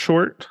silent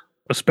short,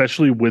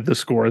 especially with the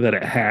score that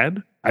it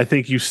had. I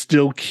think you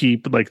still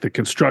keep like the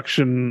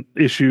construction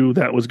issue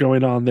that was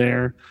going on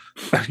there.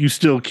 You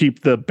still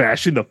keep the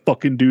bashing the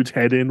fucking dude's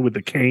head in with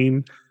the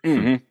cane.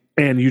 Mm-hmm.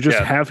 And you just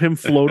have him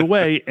float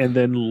away and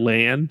then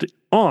land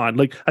on.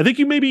 Like, I think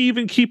you maybe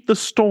even keep the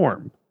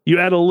storm. You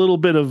add a little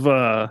bit of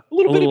drama.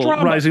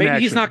 Maybe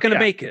action. he's not going to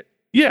make it.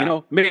 Yeah, you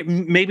know,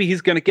 maybe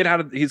he's going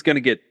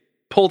to get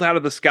pulled out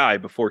of the sky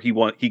before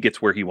he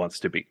gets where he wants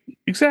to be.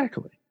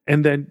 Exactly.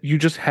 And then you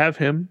just have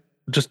him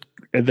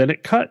and then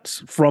it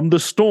cuts from the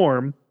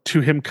storm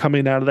to him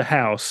coming out of the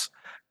house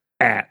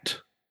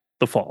at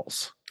the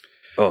falls.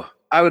 Oh,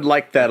 I would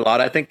like that a lot.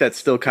 I think that's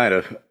still kind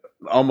of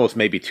almost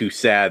maybe too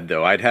sad,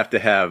 though. I'd have to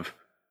have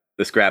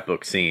the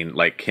scrapbook scene,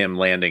 like him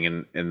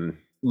landing and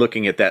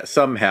looking at that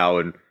somehow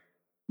and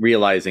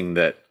realizing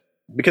that,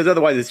 because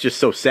otherwise it's just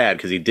so sad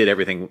because he did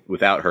everything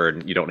without her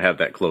and you don't have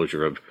that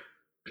closure of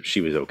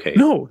she was okay.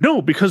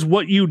 No, because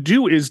what you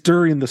do is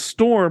during the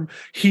storm,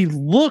 he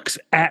looks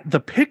at the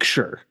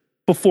picture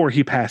before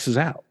he passes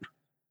out.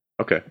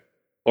 Okay.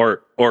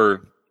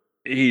 Or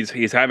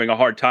he's having a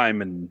hard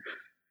time and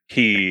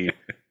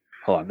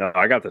hold on, no,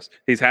 I got this.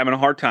 He's having a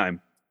hard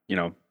time,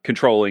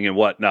 controlling and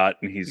whatnot,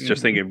 and he's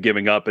just thinking of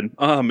giving up and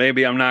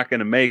maybe I'm not going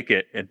to make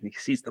it. And he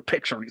sees the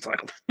picture and he's like,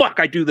 "Fuck,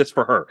 I do this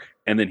for her."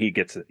 And then he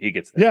gets it. He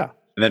gets there. Yeah.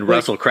 And then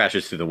Russell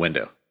crashes through the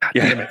window. God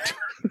damn it.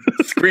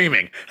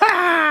 Screaming.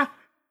 Ah!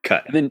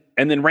 Cut. And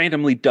then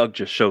randomly Doug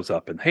just shows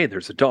up and, hey,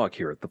 there's a dog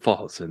here at the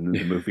falls, and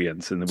the movie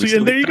ends. And then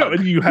and there you go.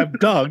 And you have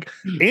Doug,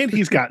 and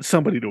he's got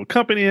somebody to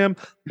accompany him.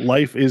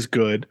 Life is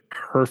good.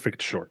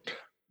 Perfect short.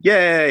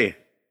 Yay!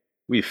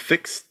 We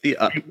fixed the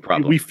up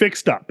problem. We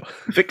fixed up.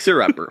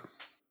 Fixer-upper.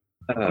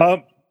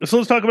 So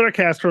let's talk about our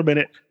cast for a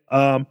minute.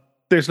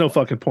 There's no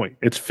fucking point.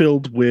 It's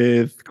filled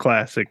with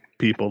classic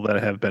people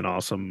that have been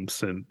awesome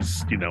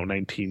since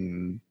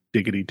 19-2.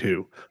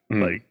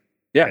 Like,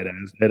 Ed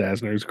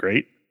Asner is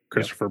great.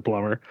 Christopher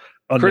Plummer,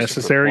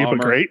 unnecessary but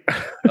great.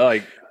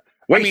 Like,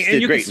 and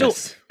you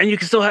greatness. You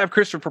can still have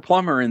Christopher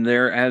Plummer in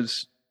there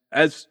as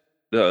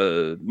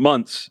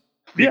Months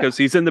because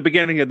he's in the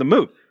beginning of the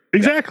movie.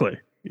 Exactly.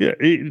 Yeah.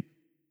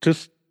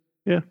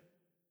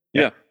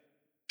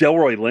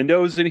 Delroy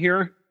Lindo's in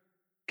here.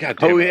 God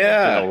damn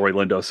Delroy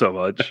Lindo so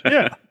much.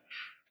 Yeah.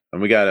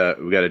 And we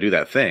gotta do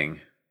that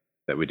thing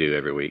that we do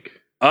every week.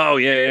 Oh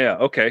yeah.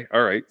 Okay.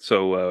 All right.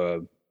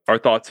 So our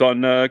thoughts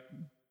on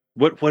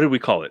what did we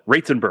call it?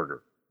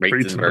 Ratzenberger.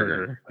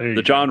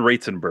 The John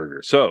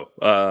Ratzenberger. So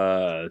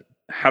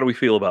how do we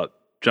feel about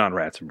John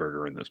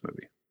Ratzenberger in this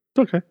movie?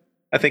 It's okay.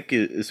 I think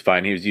it's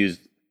fine. He was used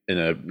in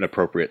an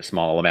appropriate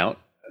small amount,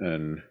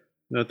 and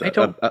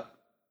a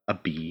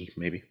B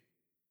maybe.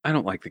 I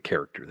don't like the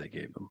character they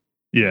gave him.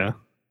 Yeah.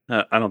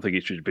 I don't think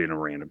he should be in a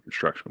random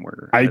construction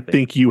worker. I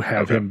think you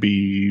have him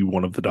be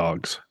one of the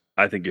dogs.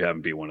 I think you have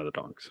him be one of the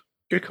dogs.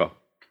 Good call.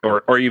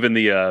 Or even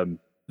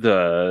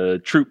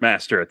the troop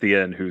master at the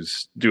end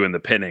who's doing the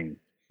pinning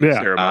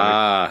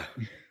ceremony.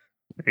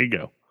 There you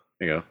go.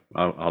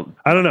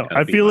 I don't know.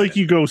 I feel like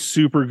you go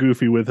super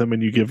goofy with him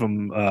and you give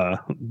him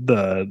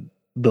the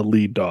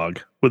lead dog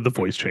with the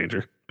voice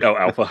changer. Oh,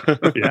 Alpha.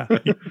 Yeah.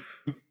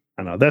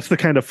 I know. That's the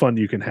kind of fun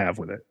you can have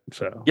with it.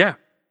 So yeah.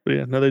 But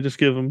yeah, no, they just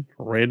give him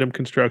a random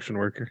construction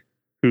worker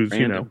who's,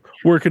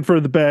 working for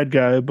the bad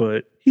guy,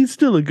 but he's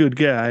still a good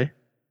guy.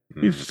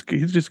 He's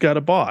just got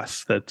a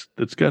boss that's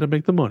got to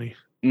make the money.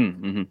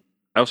 Mm-hmm.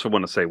 I also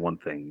want to say one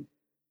thing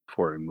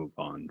before we move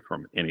on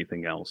from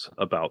anything else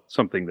about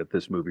something that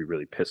this movie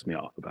really pissed me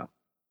off about.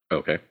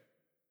 Okay.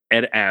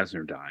 Ed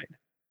Asner died.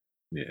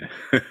 Yeah.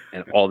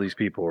 And all these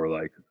people were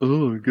like,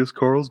 oh, I guess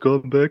Carl's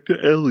gone back to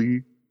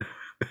Ellie.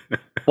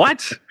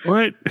 What?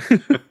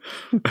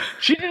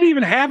 She didn't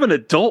even have an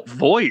adult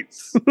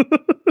voice.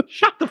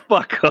 Shut the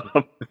fuck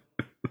up.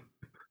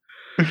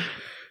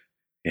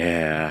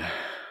 Yeah.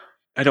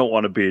 I don't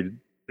want to be.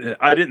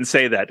 I didn't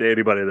say that to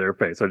anybody in their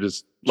face. I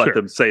just let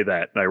them say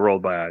that, and I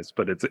rolled my eyes.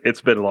 But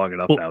it's been long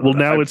enough now. Well,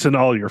 now it's in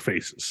all your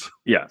faces.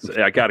 Yes,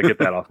 I got to get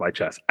that off my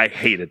chest. I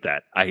hated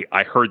that.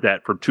 I heard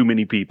that from too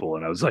many people,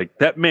 and I was like,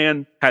 that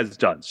man has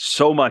done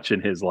so much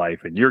in his life,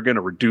 and you're going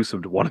to reduce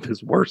him to one of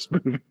his worst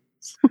movies.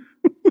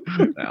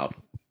 Now,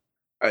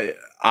 I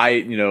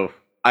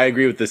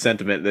agree with the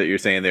sentiment that you're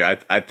saying there.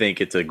 I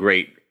think it's a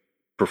great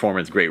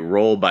performance, great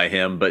role by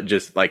him, but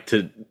just like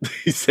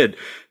he said,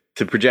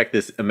 to project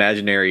this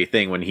imaginary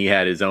thing when he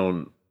had his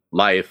own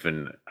life,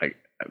 and I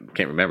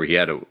can't remember, he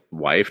had a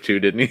wife too,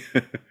 didn't he?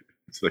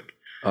 It's like,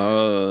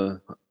 I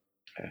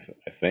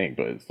think,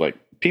 but it's like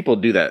people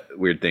do that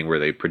weird thing where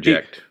they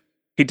project.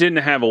 He didn't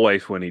have a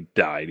wife when he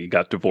died. He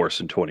got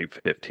divorced in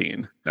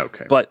 2015.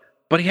 Okay, but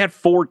he had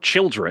 4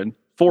 children.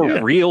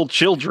 4 real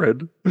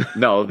children.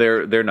 No,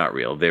 they're not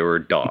real. They were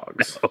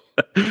dogs.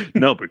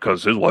 No,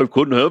 because his wife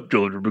couldn't have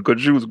children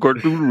because she was a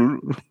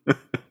cartoon.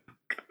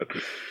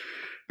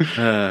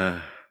 Yeah.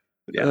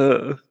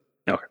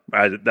 Okay,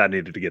 I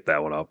needed to get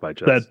that one off my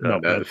chest.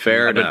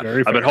 Fair enough.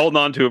 I've been holding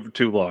on to it for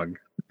too long.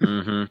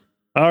 Mm-hmm.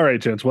 All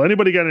right, gents. Well,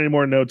 anybody got any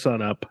more notes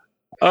on Up?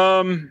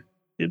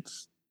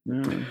 It's.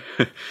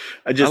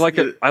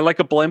 I like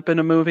a blimp in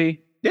a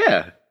movie.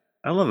 Yeah,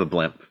 I love a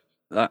blimp.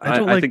 I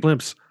don't like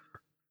blimps.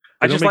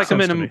 I just like them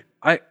in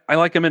I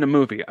like them in a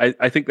movie.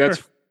 I think that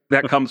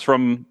comes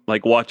from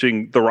like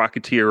watching The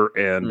Rocketeer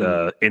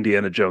and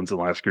Indiana Jones and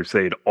the Last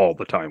Crusade all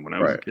the time when I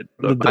was a kid.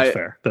 That's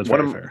fair. That's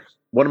very fair.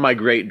 One of my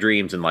great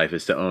dreams in life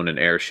is to own an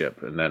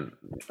airship, and then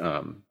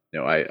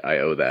I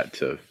owe that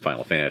to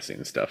Final Fantasy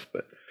and stuff.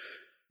 But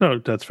no,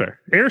 that's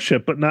fair.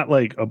 Airship, but not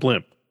like a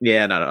blimp.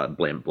 Yeah, not a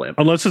blimp.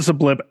 Unless it's a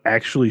blimp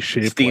actually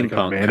shaped like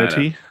a manatee.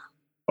 Kinda.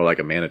 Or like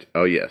a manatee.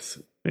 Oh yes.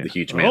 Yeah. The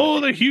huge manatee. Oh,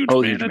 the huge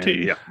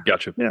manatee. Yeah,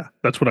 gotcha. Yeah,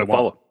 that's what I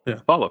want.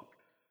 Follow.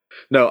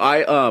 No,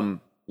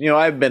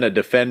 I've been a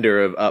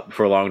defender of Up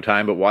for a long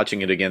time, but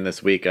watching it again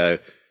this week, the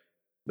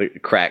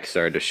cracks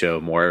started to show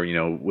more,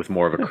 with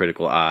more of a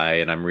critical eye,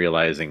 and I'm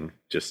realizing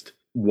just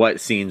what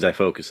scenes I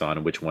focus on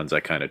and which ones I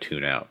kind of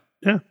tune out.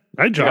 Yeah,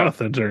 I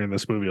Jonathan during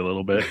this movie a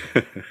little bit.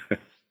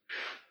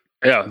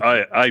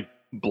 Yeah, I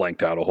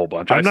blanked out a whole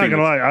bunch. I'm not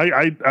gonna lie.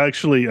 I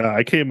actually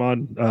I came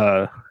on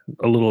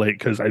a little late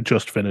because I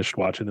just finished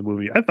watching the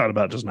movie. I thought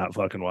about just not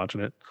fucking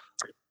watching it.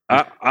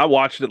 I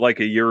watched it like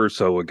a year or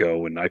so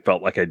ago, and I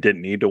felt like I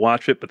didn't need to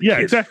watch it. But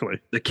exactly.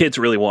 The kids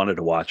really wanted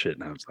to watch it,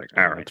 and I was like,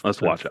 all right,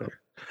 let's watch it.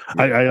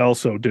 I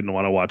also didn't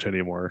want to watch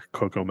any more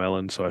Coco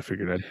Melon, so I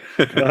figured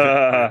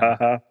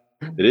It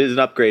is an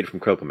upgrade from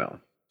Coco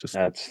Melon. Just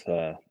That's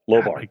low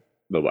bar.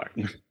 Low bar.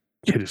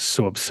 Kid is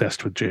so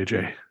obsessed with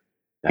JJ.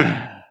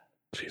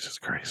 Jesus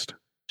Christ.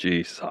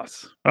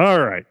 Jesus. All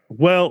right.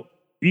 Well,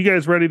 you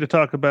guys ready to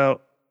talk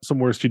about some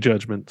worsty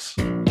judgments?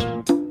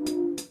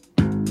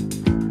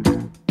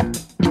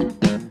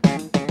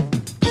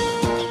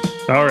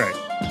 All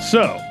right.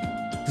 So,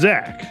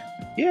 Zach.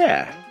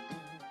 Yeah.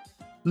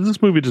 Does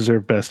this movie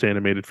deserve Best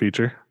Animated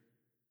Feature?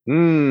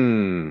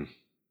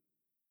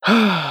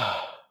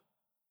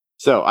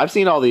 So, I've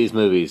seen all these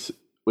movies,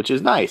 which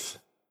is nice.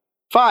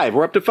 5.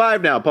 We're up to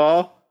 5 now,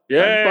 Paul.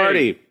 Yay.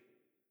 Party.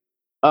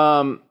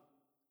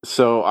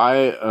 So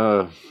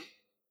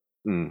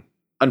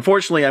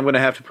unfortunately, I'm going to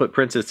have to put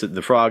Princess and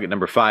the Frog at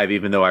number 5,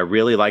 even though I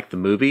really like the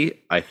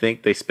movie. I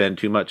think they spend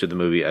too much of the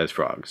movie as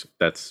frogs.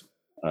 That's,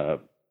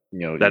 that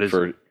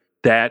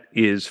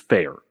is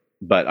fair.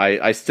 But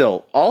I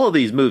still, all of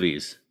these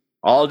movies,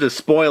 I'll just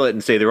spoil it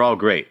and say they're all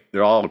great.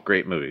 They're all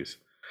great movies.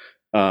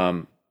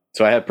 So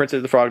I have Princess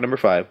and the Frog number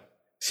 5.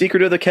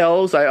 Secret of the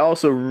Kells, I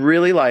also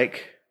really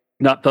like.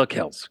 Not the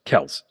Kells.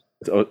 Kells.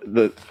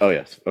 Oh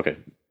yes. Okay.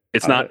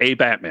 It's not a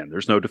Batman.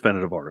 There's no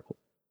definitive article.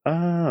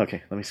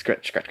 Okay. Let me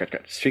scratch.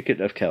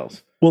 Secret of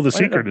Kells. Well, the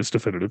secret is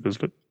definitive,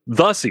 isn't it?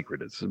 The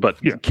secret is, but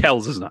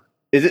Kells is not.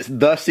 Is it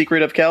the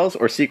Secret of Kells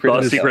or Secret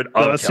of Secret of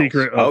Kells?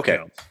 Secret of Okay.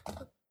 Kells.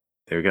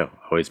 There we go.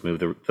 Always move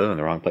the in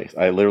the wrong place.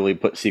 I literally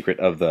put Secret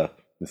of the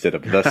instead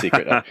of the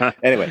Secret of.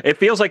 Anyway. It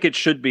feels like it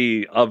should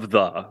be of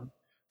the.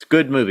 It's a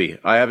good movie.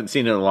 I haven't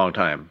seen it in a long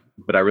time,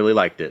 but I really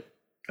liked it.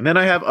 And then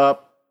I have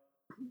Up.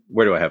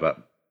 Where do I have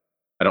Up?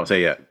 I don't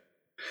say yet.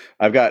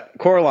 I've got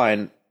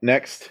Coraline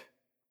next.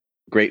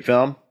 Great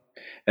film.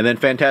 And then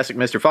Fantastic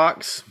Mr.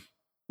 Fox,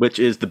 which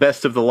is the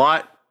best of the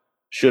lot.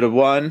 Should have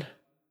won.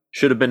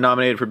 Should have been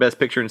nominated for Best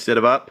Picture instead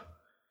of Up.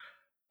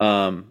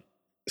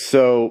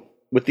 So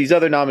with these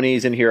other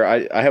nominees in here,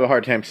 I have a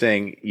hard time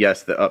saying,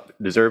 yes, the Up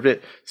deserved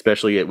it,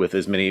 especially with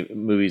as many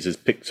movies as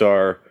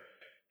Pixar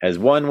has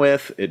won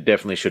with. It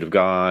definitely should have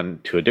gone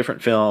to a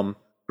different film,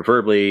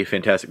 preferably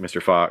Fantastic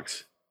Mr.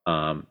 Fox.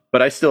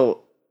 But I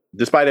still,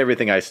 despite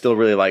everything, I still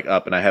really like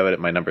Up, and I have it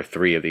at my number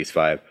 3 of these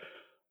 5.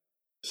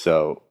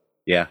 So,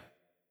 yeah.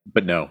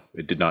 But no,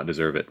 it did not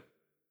deserve it.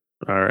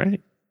 All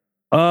right.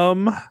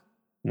 I'm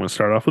going to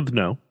start off with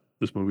no.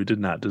 This movie did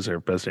not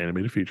deserve Best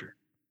Animated Feature.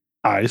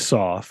 I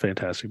saw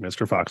Fantastic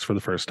Mr. Fox for the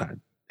first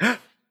time.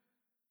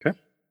 Okay.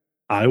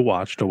 I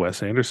watched a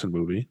Wes Anderson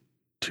movie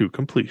to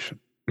completion.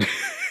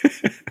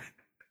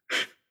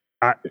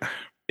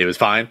 It was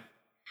fine.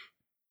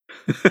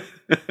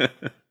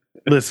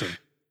 Listen,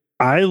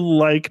 I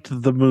liked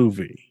the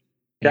movie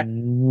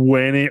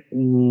when it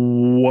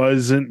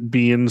wasn't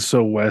being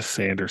so Wes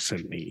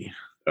Anderson-y.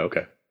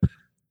 Okay.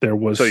 There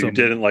was you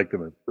didn't like the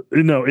movie?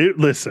 No,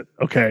 listen,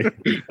 okay.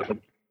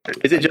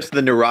 Is it just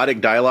the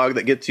neurotic dialogue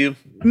that gets you?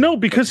 No,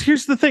 because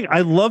here's the thing. I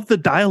love the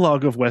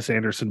dialogue of Wes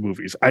Anderson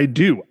movies. I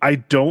do. I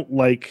don't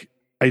like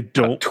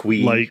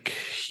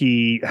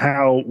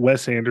how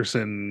Wes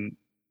Anderson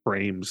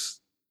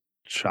frames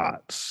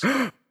shots.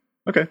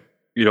 Okay.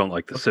 You don't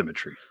like the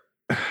symmetry.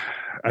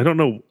 I don't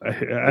know.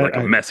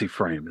 A messy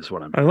frame is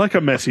what I like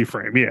a messy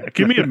frame. Yeah,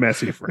 give me a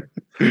messy frame.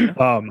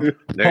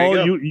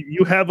 Paul,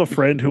 you have a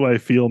friend who I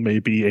feel may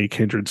be a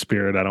kindred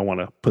spirit. I don't want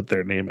to put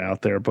their name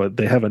out there, but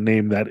they have a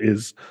name that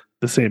is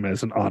the same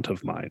as an aunt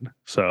of mine.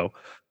 So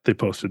they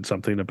posted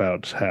something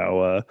about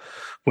how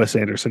Wes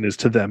Anderson is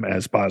to them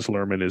as Baz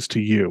Luhrmann is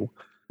to you.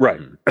 Right.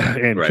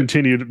 And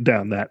continued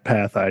down that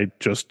path. I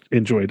just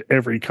enjoyed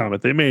every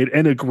comment they made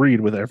and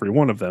agreed with every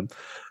one of them.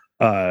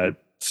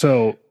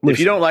 So listen, if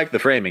you don't like the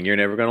framing, you're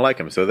never going to like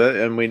him. So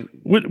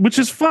which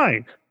is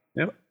fine.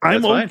 Yep,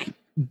 I'm okay. Fine.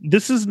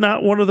 This is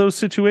not one of those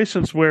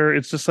situations where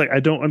it's just like I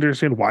don't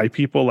understand why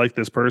people like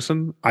this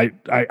person. I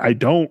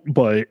don't,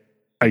 but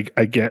I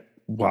get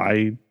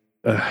why.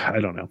 I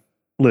don't know.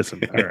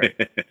 Listen, all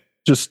right.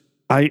 Just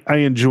I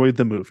enjoyed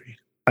the movie.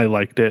 I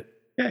liked it.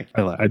 Okay.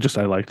 I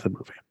liked the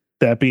movie.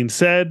 That being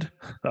said,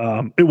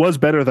 it was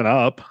better than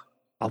Up.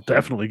 I'll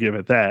definitely give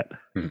it that.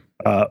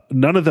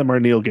 None of them are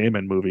Neil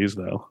Gaiman movies,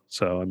 though.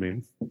 So, I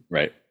mean,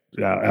 right.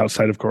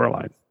 Outside of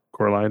Coraline.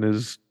 Coraline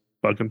is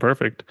fucking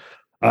perfect.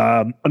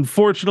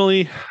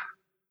 Unfortunately,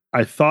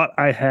 I thought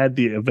I had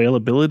the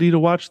availability to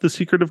watch The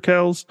Secret of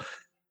Kells,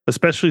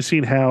 especially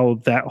seeing how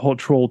that whole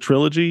Troll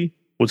trilogy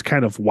was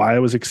kind of why I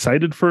was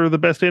excited for the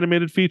Best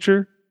Animated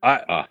Feature.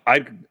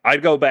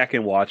 I'd go back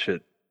and watch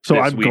it. So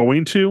I'm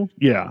going to,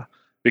 yeah.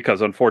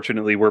 Because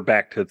unfortunately, we're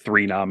back to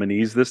 3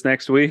 nominees this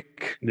next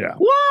week. Yeah.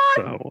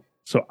 What?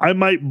 So I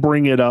might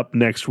bring it up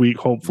next week,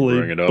 hopefully.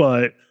 Bring it up.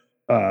 But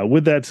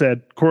with that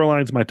said,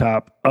 Coraline's my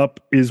top. Up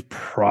is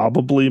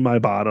probably my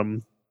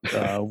bottom.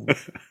 Up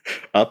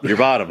your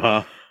bottom,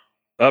 huh?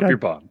 Up your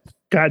bottom.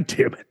 God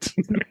damn it.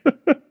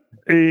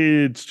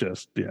 It's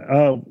just,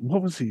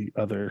 what was the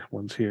other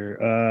ones here?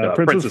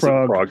 Princess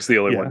Frog. Frog's the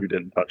only one you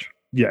didn't touch.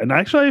 Yeah, and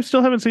actually, I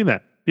still haven't seen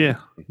that. Yeah.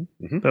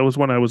 Mm-hmm. That was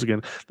one I was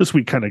again. This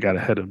week kind of got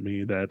ahead of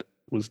me that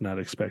was not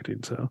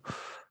expecting. So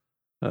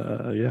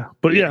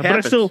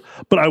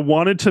But I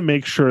wanted to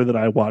make sure that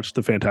I watched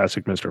the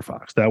Fantastic Mr.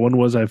 Fox. That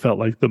one I felt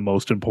like the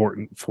most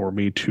important for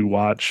me to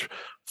watch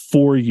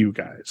for you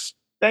guys.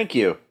 Thank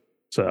you.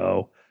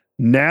 So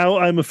now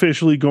I'm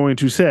officially going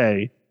to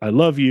say, I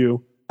love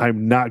you.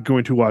 I'm not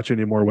going to watch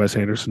any more Wes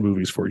Anderson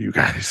movies for you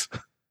guys.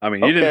 I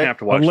mean, you didn't have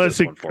to watch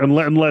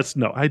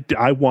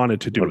I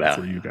wanted to do it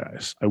for you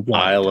guys.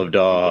 Isle of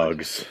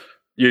Dogs.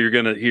 You're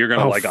gonna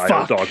like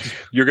Isle of Dogs.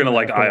 You're gonna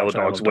like Isle of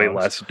Dogs way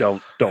less.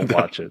 Don't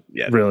watch it.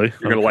 Yeah, really.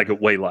 You're gonna like it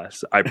way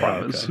less. I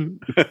promise.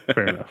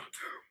 Fair enough.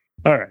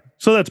 All right,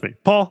 so that's me,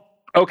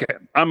 Paul. Okay,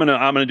 I'm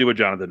gonna do a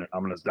Jonathan.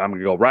 I'm gonna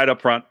go right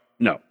up front.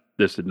 No,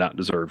 this did not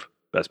deserve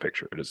Best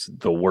Picture. It is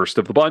the worst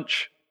of the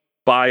bunch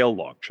by a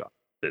long shot.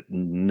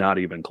 Not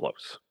even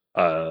close.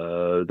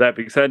 That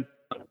being said,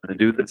 I'm gonna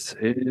do this.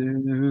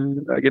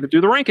 I get to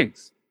do the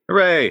rankings.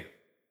 Hooray!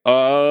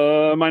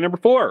 My number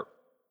 4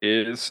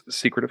 is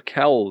Secret of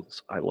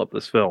Kells. I love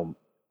this film.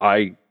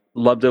 I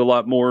loved it a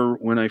lot more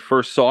when I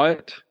first saw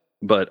it,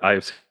 but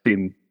I've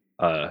seen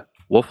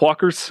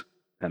Wolfwalkers,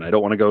 and I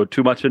don't want to go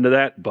too much into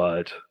that,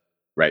 but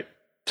right.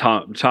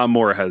 Tom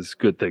Moore has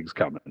good things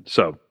coming.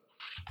 So,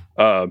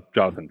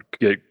 Jonathan,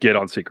 get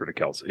on Secret of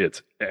Kells.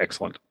 It's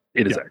excellent.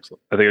 It is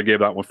excellent. I think I gave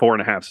that one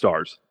 4.5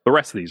 stars. The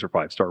rest of these are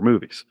 5-star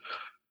movies.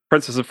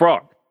 Princess and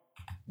Frog.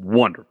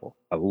 Wonderful.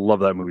 I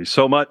love that movie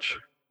so much.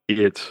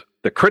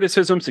 The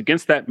criticisms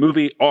against that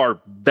movie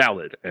are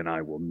valid, and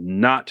I will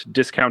not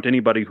discount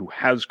anybody who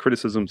has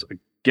criticisms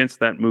against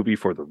that movie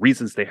for the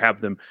reasons they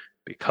have them,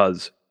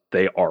 because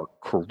they are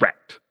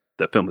correct.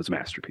 The film is a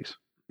masterpiece.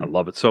 I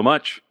love it so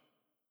much.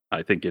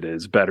 I think it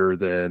is better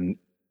than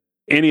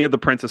any of the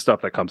Princess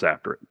stuff that comes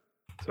after it.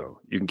 So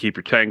you can keep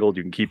your Tangled,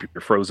 you can keep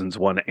your Frozen's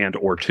 1 and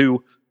or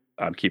 2.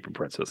 I'm keeping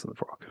Princess and the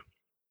Frog.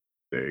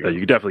 There you go. You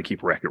can definitely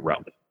keep Wreck-It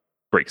Ralph.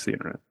 Breaks the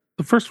internet.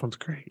 The first one's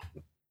great.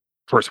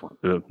 First one.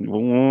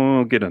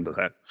 We'll get into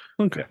that.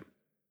 Okay.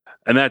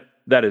 And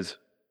that is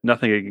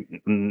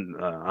nothing.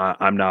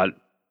 I'm not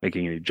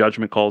making any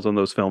judgment calls on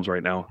those films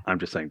right now. I'm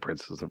just saying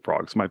Princess and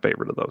Frog is my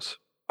favorite of those.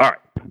 All right.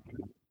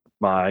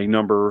 My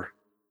number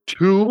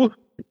 2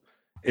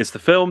 is the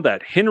film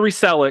that Henry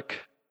Selick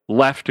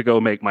left to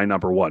go make my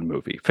number 1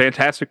 movie.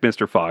 Fantastic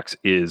Mr. Fox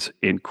is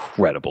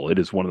incredible. It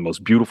is one of the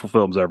most beautiful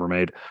films ever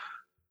made.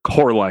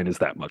 Coraline is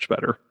that much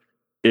better.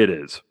 It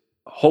is.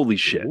 Holy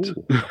shit.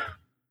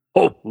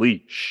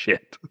 Holy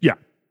shit. Yeah.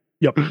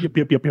 Yep.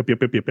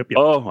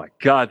 Oh my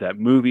God, that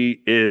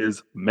movie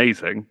is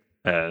amazing.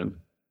 And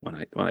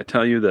when I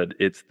tell you that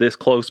it's this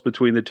close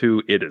between the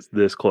two, it is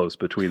this close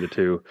between the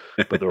two.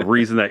 But the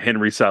reason that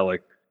Henry Selick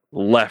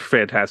left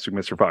Fantastic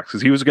Mr. Fox,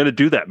 because he was going to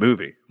do that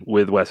movie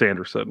with Wes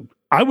Anderson.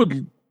 I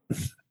would.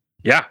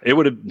 Yeah, it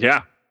would have.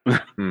 Yeah.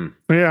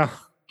 Yeah.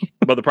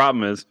 But the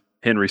problem is,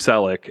 Henry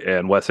Selick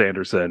and Wes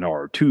Anderson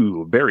are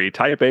 2 very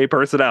type A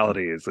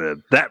personalities,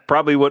 and that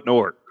probably wouldn't have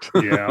worked.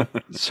 Yeah.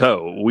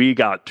 So we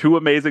got 2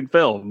 amazing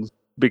films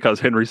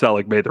because Henry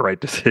Selick made the right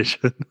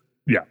decision.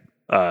 Yeah.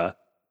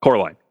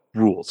 Coraline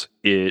rules.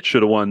 It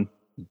should have won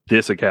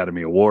this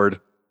Academy Award.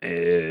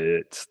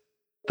 It's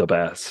the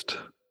best.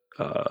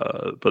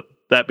 But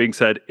that being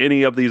said,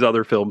 any of these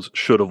other films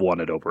should have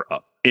won it over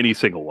Up. Any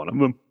single one of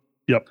them.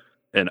 Yep.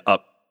 And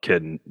Up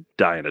can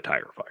die in a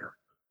tire fire.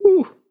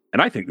 Woo.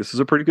 And I think this is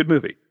a pretty good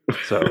movie.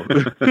 So,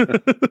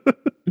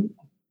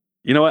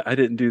 you know what? I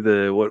didn't do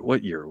the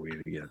what year are we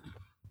again?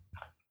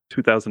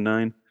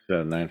 2009.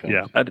 2009 film.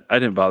 Yeah, I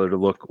didn't bother to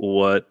look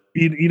what.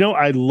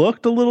 I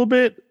looked a little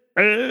bit.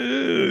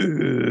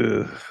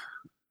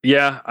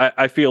 Yeah,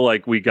 I feel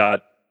like we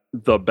got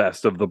the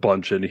best of the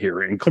bunch in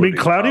here. Including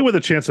Cloudy with a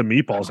Chance of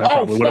Meatballs. I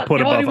probably would have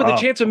put Cloudy above with Up.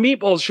 a Chance of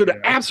Meatballs should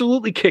have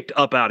absolutely kicked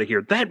Up out of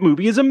here. That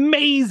movie is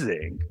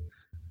amazing.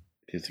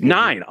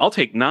 9. I'll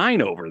take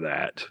 9 over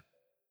that.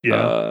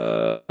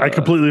 Yeah, I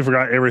completely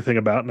forgot everything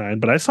about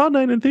 9, but I saw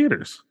 9 in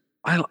theaters.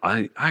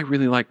 I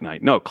really like 9.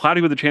 No,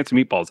 Cloudy with a Chance of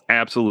Meatballs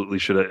absolutely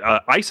should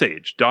have. Ice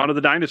Age, Dawn of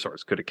the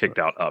Dinosaurs could have kicked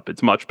out Up.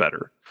 It's much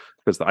better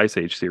because the Ice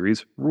Age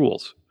series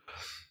rules.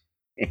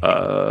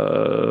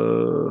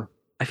 I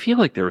feel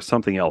like there was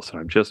something else and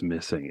I'm just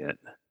missing it.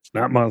 It's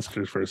not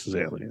Monsters versus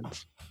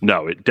Aliens.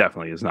 No, it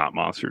definitely is not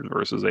Monsters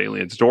versus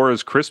Aliens.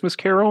 Dora's Christmas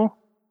Carol.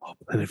 Oh,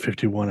 Planet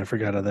 51. I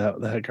forgot of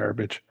that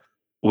garbage.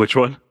 Which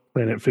one?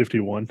 Planet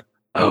 51.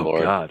 Oh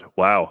Lord. God!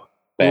 Wow.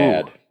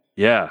 Bad. Ooh.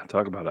 Yeah,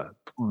 talk about a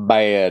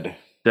bad.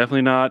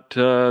 Definitely not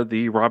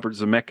the Robert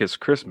Zemeckis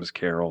Christmas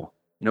Carol.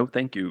 No,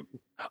 thank you.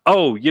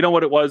 Oh, you know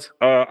what it was?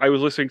 I was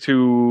listening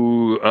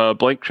to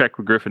Blank Check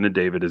with Griffin and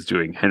David is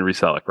doing Henry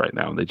Selick right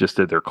now. And they just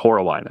did their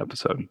Coraline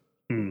episode.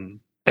 And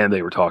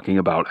they were talking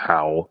about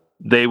how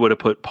they would have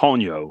put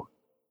Ponyo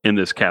in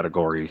this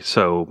category.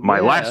 So my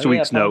last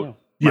week's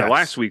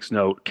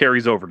note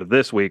carries over to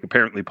this week.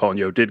 Apparently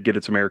Ponyo did get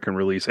its American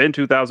release in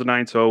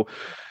 2009. So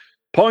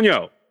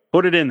Ponyo,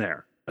 put it in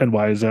there. And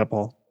why is that,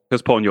 Paul?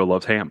 Because Ponyo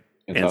loves ham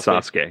and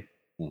Sasuke.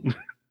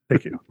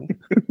 Thank you.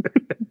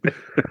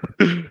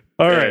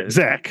 All right,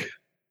 Zach.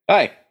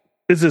 Hi.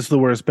 Is this the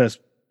worst best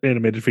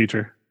animated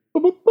feature?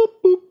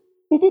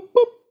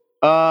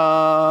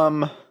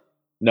 No,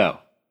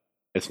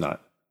 it's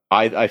not.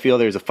 I feel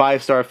there's a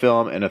 5-star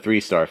film and a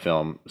 3-star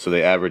film, so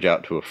they average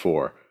out to a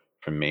 4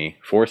 from me.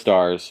 4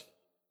 stars.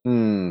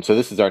 So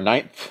this is our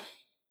 9th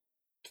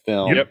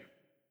film. Yep.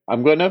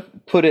 I'm going to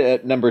put it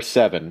at number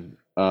 7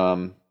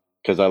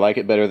 because I like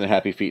it better than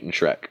Happy Feet and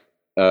Shrek.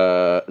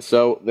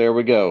 So there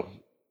we go.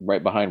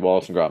 Right behind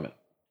Wallace and Gromit.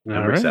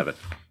 Number 7.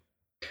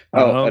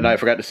 Oh, and I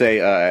forgot to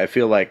say, I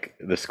feel like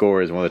the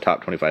score is one of the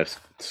top 25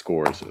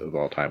 scores of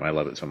all time. I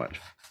love it so much.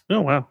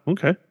 Oh, wow.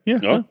 Okay. Yeah.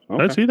 Oh,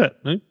 okay. I see that.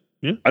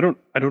 Yeah. I don't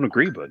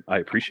agree, but I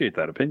appreciate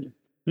that opinion.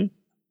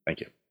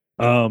 Thank you.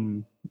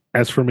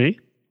 As for me,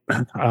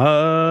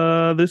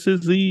 this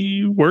is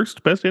the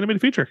worst best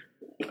animated feature.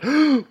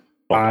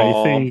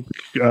 I think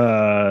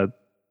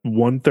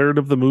 1/3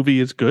 of the movie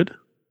is good,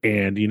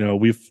 and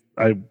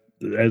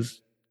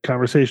as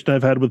conversation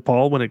I've had with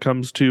Paul when it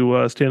comes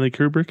to Stanley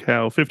Kubrick,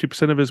 how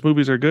 50% of his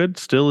movies are good,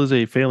 still is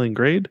a failing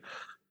grade.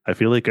 I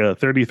feel like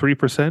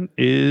 33%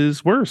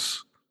 is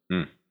worse.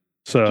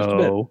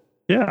 So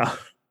yeah,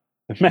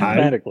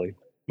 mathematically,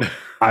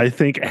 I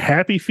think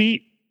Happy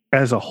Feet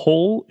as a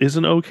whole is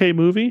an okay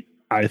movie.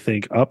 I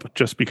think Up,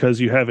 just because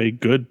you have a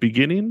good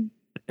beginning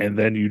and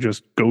then you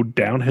just go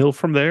downhill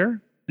from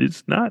there,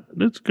 it's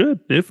good,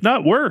 if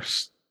not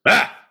worse.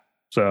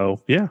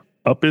 So yeah,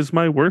 Up is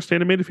my worst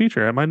animated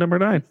feature at my number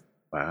 9.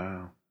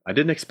 Wow. I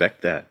didn't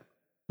expect that,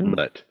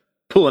 but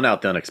pulling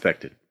out the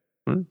unexpected.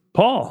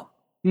 Paul.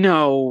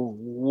 No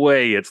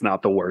way, it's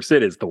not the worst.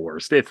 It is the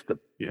worst. It's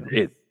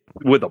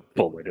with a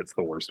bullet, it's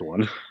the worst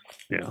one.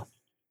 Yeah.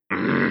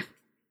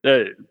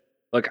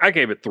 Look, I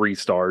gave it 3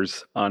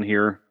 stars on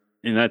here,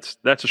 and that's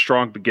a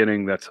strong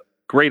beginning. That's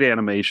great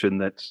animation.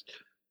 That's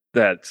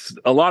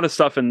a lot of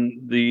stuff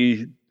in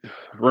the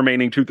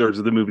remaining 2/3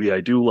 of the movie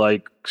I do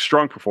like.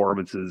 Strong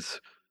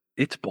performances.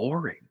 It's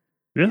boring.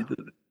 Yeah.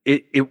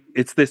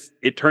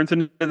 It turns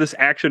into this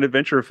action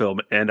adventure film,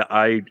 and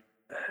I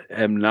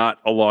am not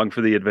along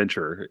for the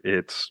adventure.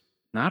 It's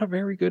not a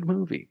very good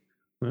movie.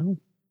 Well,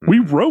 we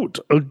wrote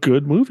a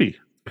good movie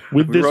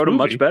with we this wrote movie. a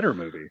much better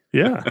movie.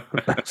 Yeah.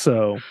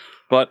 So,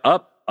 but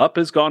Up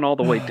has gone all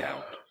the way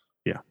down.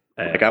 Yeah.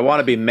 Like, I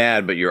want to be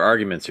mad, but your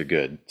arguments are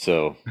good.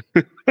 So,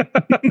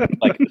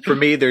 like, for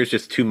me, there's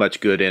just too much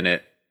good in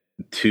it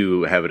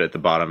to have it at the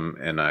bottom,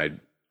 and I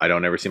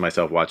don't ever see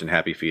myself watching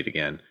Happy Feet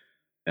again.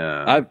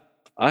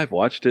 I've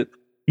watched it.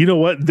 You know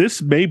what?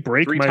 This may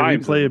break 3 my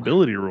times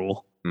replayability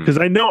rule because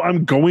I know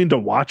I'm going to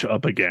watch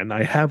Up again.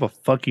 I have a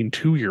fucking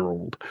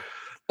 2-year-old.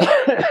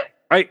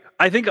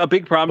 I think a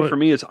big problem for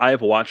me is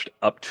I've watched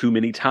Up too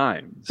many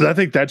times. I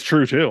think that's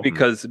true too.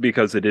 Because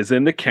it is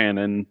in the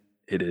canon.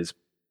 It is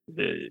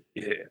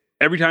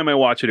every time I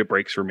watch it, it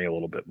breaks for me a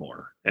little bit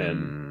more.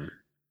 And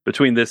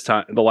between this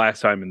time, the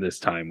last time, and this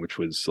time, which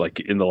was like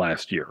in the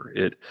last year,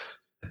 it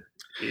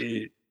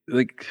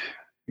like,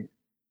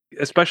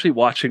 especially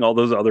watching all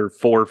those other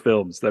 4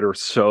 films that are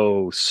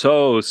so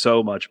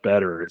much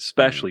better,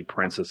 especially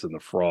Princess and the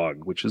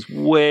Frog, which is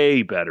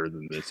way better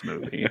than this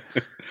movie.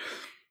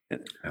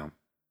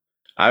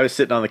 I was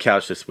sitting on the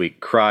couch this week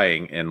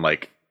crying and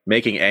like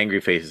making angry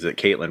faces at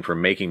Caitlin for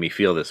making me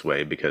feel this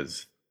way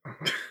because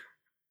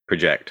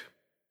project.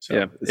 So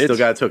yeah, it's still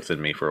got its hooks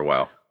in me for a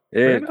while.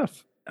 Fair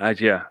enough. I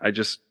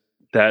just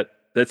that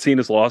scene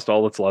has lost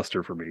all its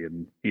luster for me,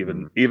 and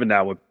even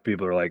now when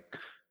people are like,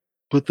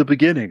 "But the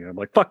beginning," I'm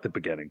like, "Fuck the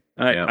beginning."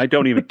 I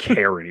don't even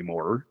care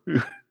anymore.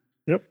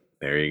 Yep.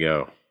 There you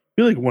go. I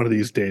feel like one of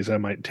these days I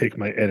might take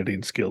my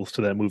editing skills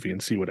to that movie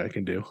and see what I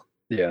can do.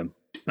 Yeah.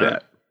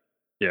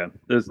 Yeah.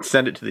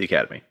 Send it to the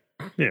Academy.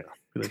 Yeah.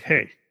 Be like,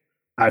 hey,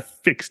 I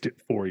fixed it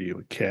for you,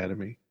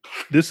 Academy.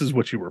 This is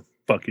what you were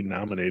fucking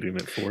nominating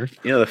it for.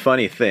 You know, the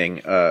funny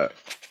thing,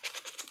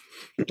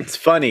 it's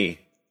funny,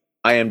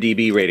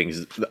 IMDb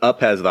ratings.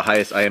 Up has the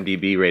highest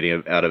IMDb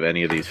rating out of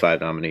any of these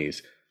 5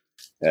 nominees.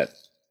 And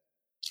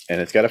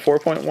it's got a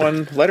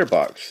 4.1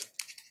 letterbox.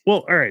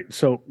 Well, all right.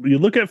 So you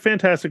look at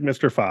Fantastic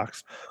Mr.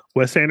 Fox.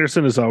 Wes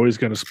Anderson is always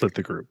going to split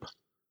the group.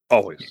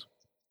 Always.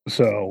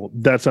 So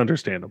that's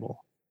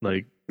understandable.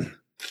 Like,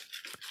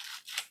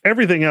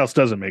 everything else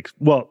doesn't make...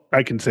 Well,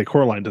 I can say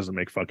Coraline doesn't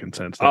make fucking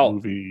sense. That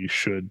movie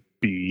should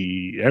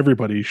be...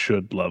 Everybody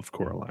should love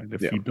Coraline.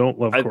 If you don't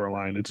love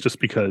Coraline, it's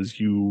just because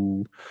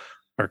you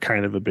are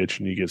kind of a bitch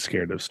and you get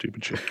scared of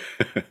stupid shit.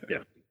 Yeah.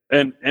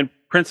 And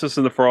Princess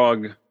and the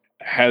Frog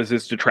has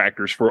its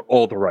detractors for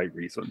all the right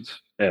reasons.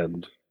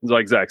 And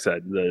like Zach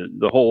said,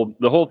 the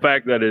whole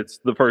fact that it's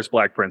the first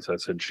black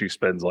princess and she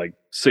spends like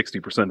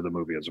 60% of the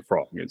movie as a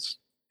frog is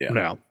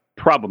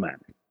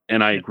problematic.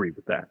 And I agree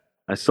with that.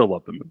 I still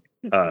love the movie.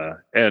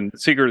 And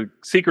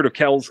Secret of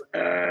Kells,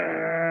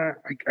 I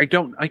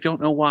don't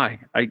know why.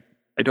 I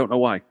don't know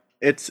why.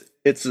 It's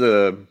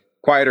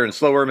quieter and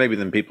slower maybe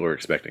than people are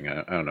expecting.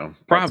 I don't know.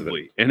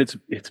 Probably. And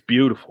it's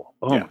beautiful.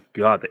 Oh my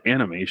God, the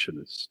animation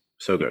is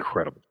so good.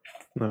 Incredible.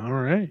 All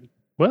right.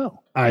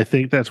 Well, I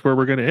think that's where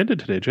we're going to end it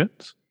today,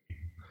 gents.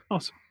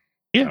 Awesome.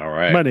 Yeah. All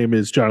right. My name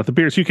is Jonathan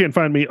Pierce. You can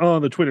find me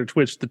on the Twitter,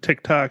 Twitch, the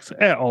TikToks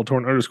at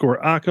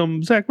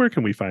 @alltorn_Occam. Zach, where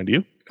can we find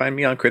you? Find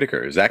me on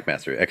Critiker,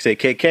 Zachmaster,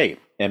 XAKK,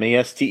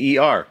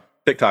 MASTER.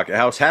 TikTok at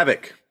House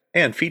Havoc.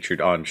 and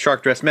featured on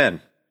Shark Dressed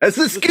Men as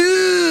the Scoos.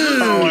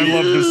 Oh, I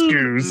love the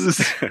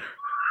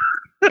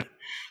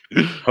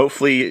Scoos.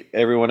 Hopefully,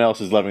 everyone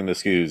else is loving the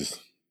Scoos.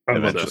 I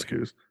love the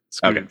Scoos.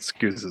 Okay.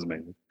 Scoos is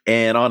amazing.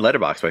 And on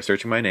Letterboxd by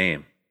searching my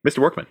name, Mr.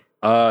 Workman.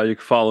 You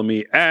can follow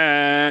me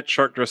at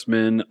Shark Dressed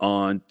Men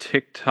on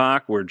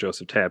TikTok, where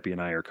Joseph Tappy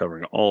and I are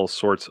covering all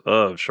sorts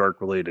of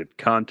shark-related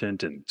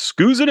content and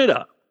scoozing it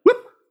up. Whoop.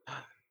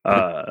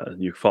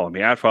 You can follow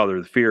me at Father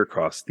of the Fear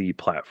across the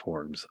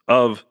platforms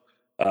of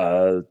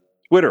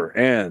Twitter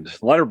and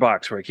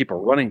Letterboxd, where I keep a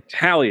running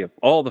tally of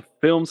all the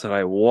films that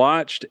I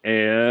watched.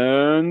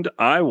 And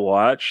I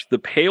watched The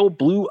Pale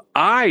Blue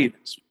Eye.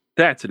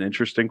 That's an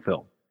interesting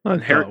film. I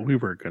thought we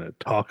were going to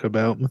talk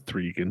about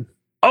Mithrigan.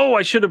 Oh,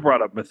 I should have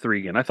brought up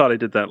Mithrigan. I thought I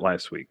did that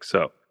last week.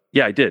 So,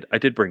 yeah, I did. I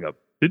did bring up.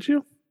 Did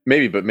you?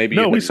 Maybe, but maybe.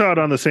 No, we saw it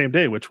on the same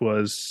day, which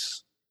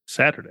was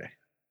Saturday.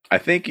 I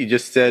think you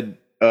just said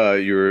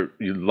you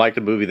liked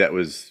a movie that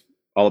was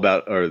all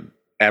about or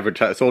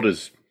advertised, sold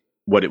as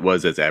what it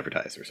was as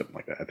advertised or something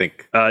like that. I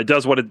think it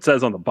does what it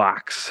says on the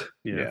box.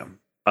 Yeah.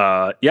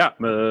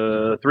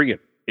 Mithrigan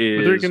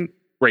is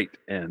great,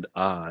 and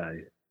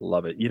I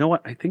love it. You know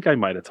what? I think I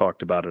might have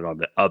talked about it on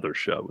the other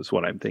show, is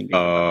what I'm thinking.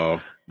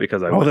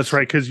 Because that's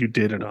right, because you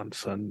did it on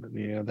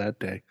Sunday, that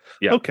day.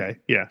 Yeah. Okay,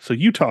 yeah. So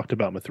you talked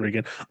about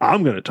Mithrigan.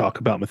 I'm going to talk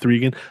about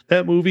Mithrigan.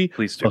 That movie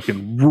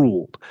fucking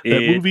ruled.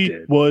 That movie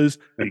was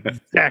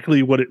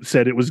exactly what it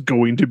said it was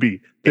going to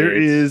be. There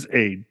is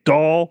a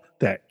doll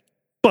that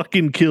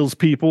fucking kills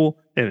people,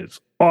 and it's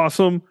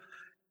awesome.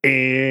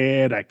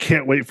 And I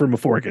can't wait for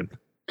Mithrigan.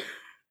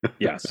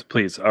 Yes,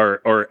 please.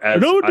 Or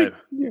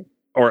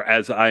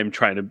as I'm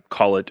trying to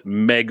call it,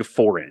 Meg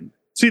Foreign.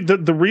 See,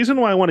 the reason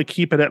why I want to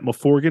keep it at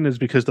Mithrigan is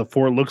because the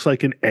 4 looks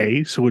like an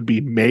A, so it would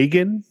be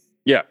Megan.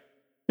 Yeah.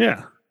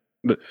 Yeah.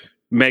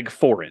 Meg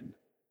Foreign.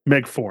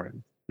 Meg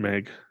Foreign.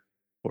 Meg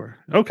Foreign.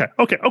 Okay.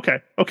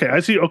 I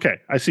see. Okay.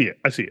 I see it.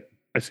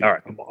 All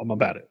right. I'm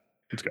about it.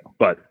 Let's go.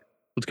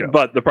 Let's go.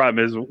 But the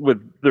problem is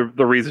with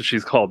the reason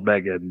she's called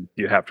Megan,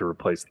 you have to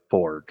replace the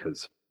 4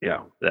 because,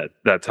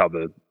 that's how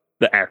the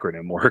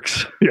acronym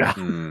works. Yeah.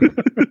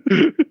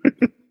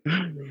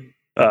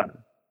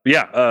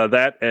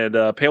 That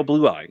and Pale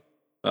Blue Eye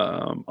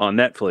on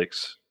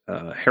Netflix.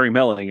 Harry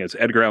Melling as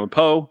Edgar Allan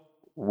Poe.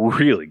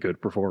 Really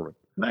good performance.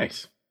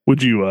 Nice.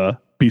 Would you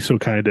be so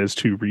kind as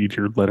to read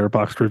your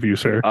Letterboxd review,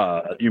 sir?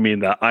 You mean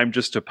that I'm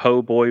just a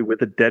Poe boy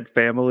with a dead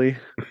family?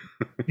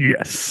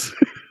 Yes.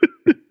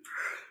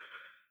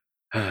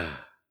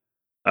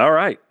 All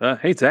right.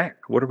 Hey, Zach,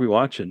 what are we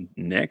watching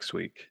next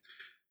week?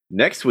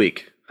 Next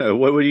week,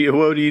 what do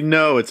you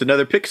know? It's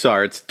another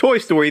Pixar. It's Toy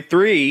Story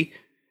 3,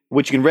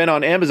 which you can rent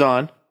on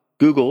Amazon,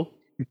 Google,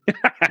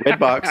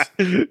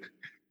 Redbox.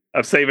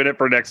 I'm saving it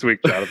for next week,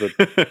 Jonathan.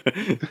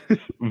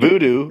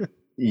 Vudu,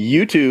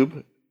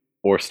 YouTube,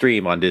 or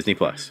stream on Disney+.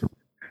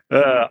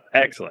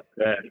 Excellent.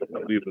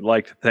 We would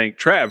like to thank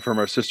Trav from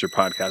our sister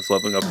podcast,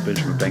 Leveling Up with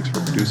Benjamin Banks,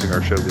 for producing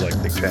our show. We'd like to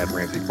thank Chad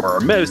Ramsey for our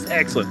most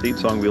excellent theme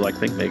song. We'd like to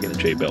thank Megan and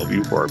Jay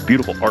Bellevue for our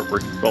beautiful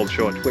artwork. You can follow the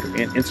show on Twitter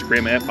and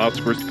Instagram at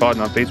OscarsPod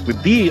and on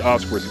Facebook, The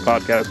Oscars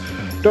Podcast.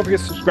 Don't forget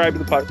to subscribe to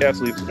the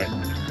podcast. Leave us a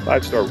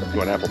 5-star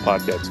review on Apple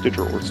Podcasts,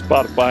 Stitcher, or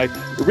Spotify.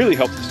 It really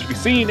helps us to be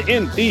seen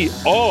in the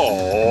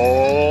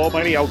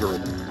almighty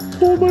algorithm.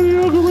 Almighty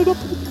algorithm.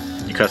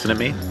 You cussing at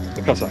me?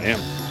 Because I am.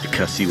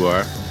 Because you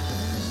are.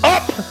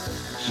 Up!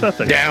 Shut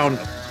the down.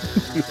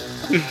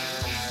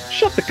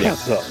 Shut the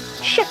cuss up.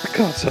 Shut the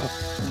cuss up.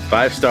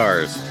 5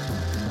 stars.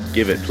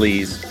 Give it,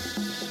 please.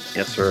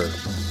 Yes, sir.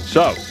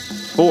 So,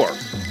 for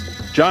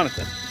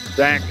Jonathan,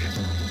 Zach,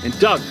 and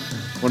Doug,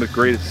 one of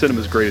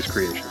cinema's greatest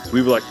creations,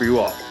 we would like for you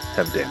all to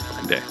have a damn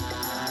fine day.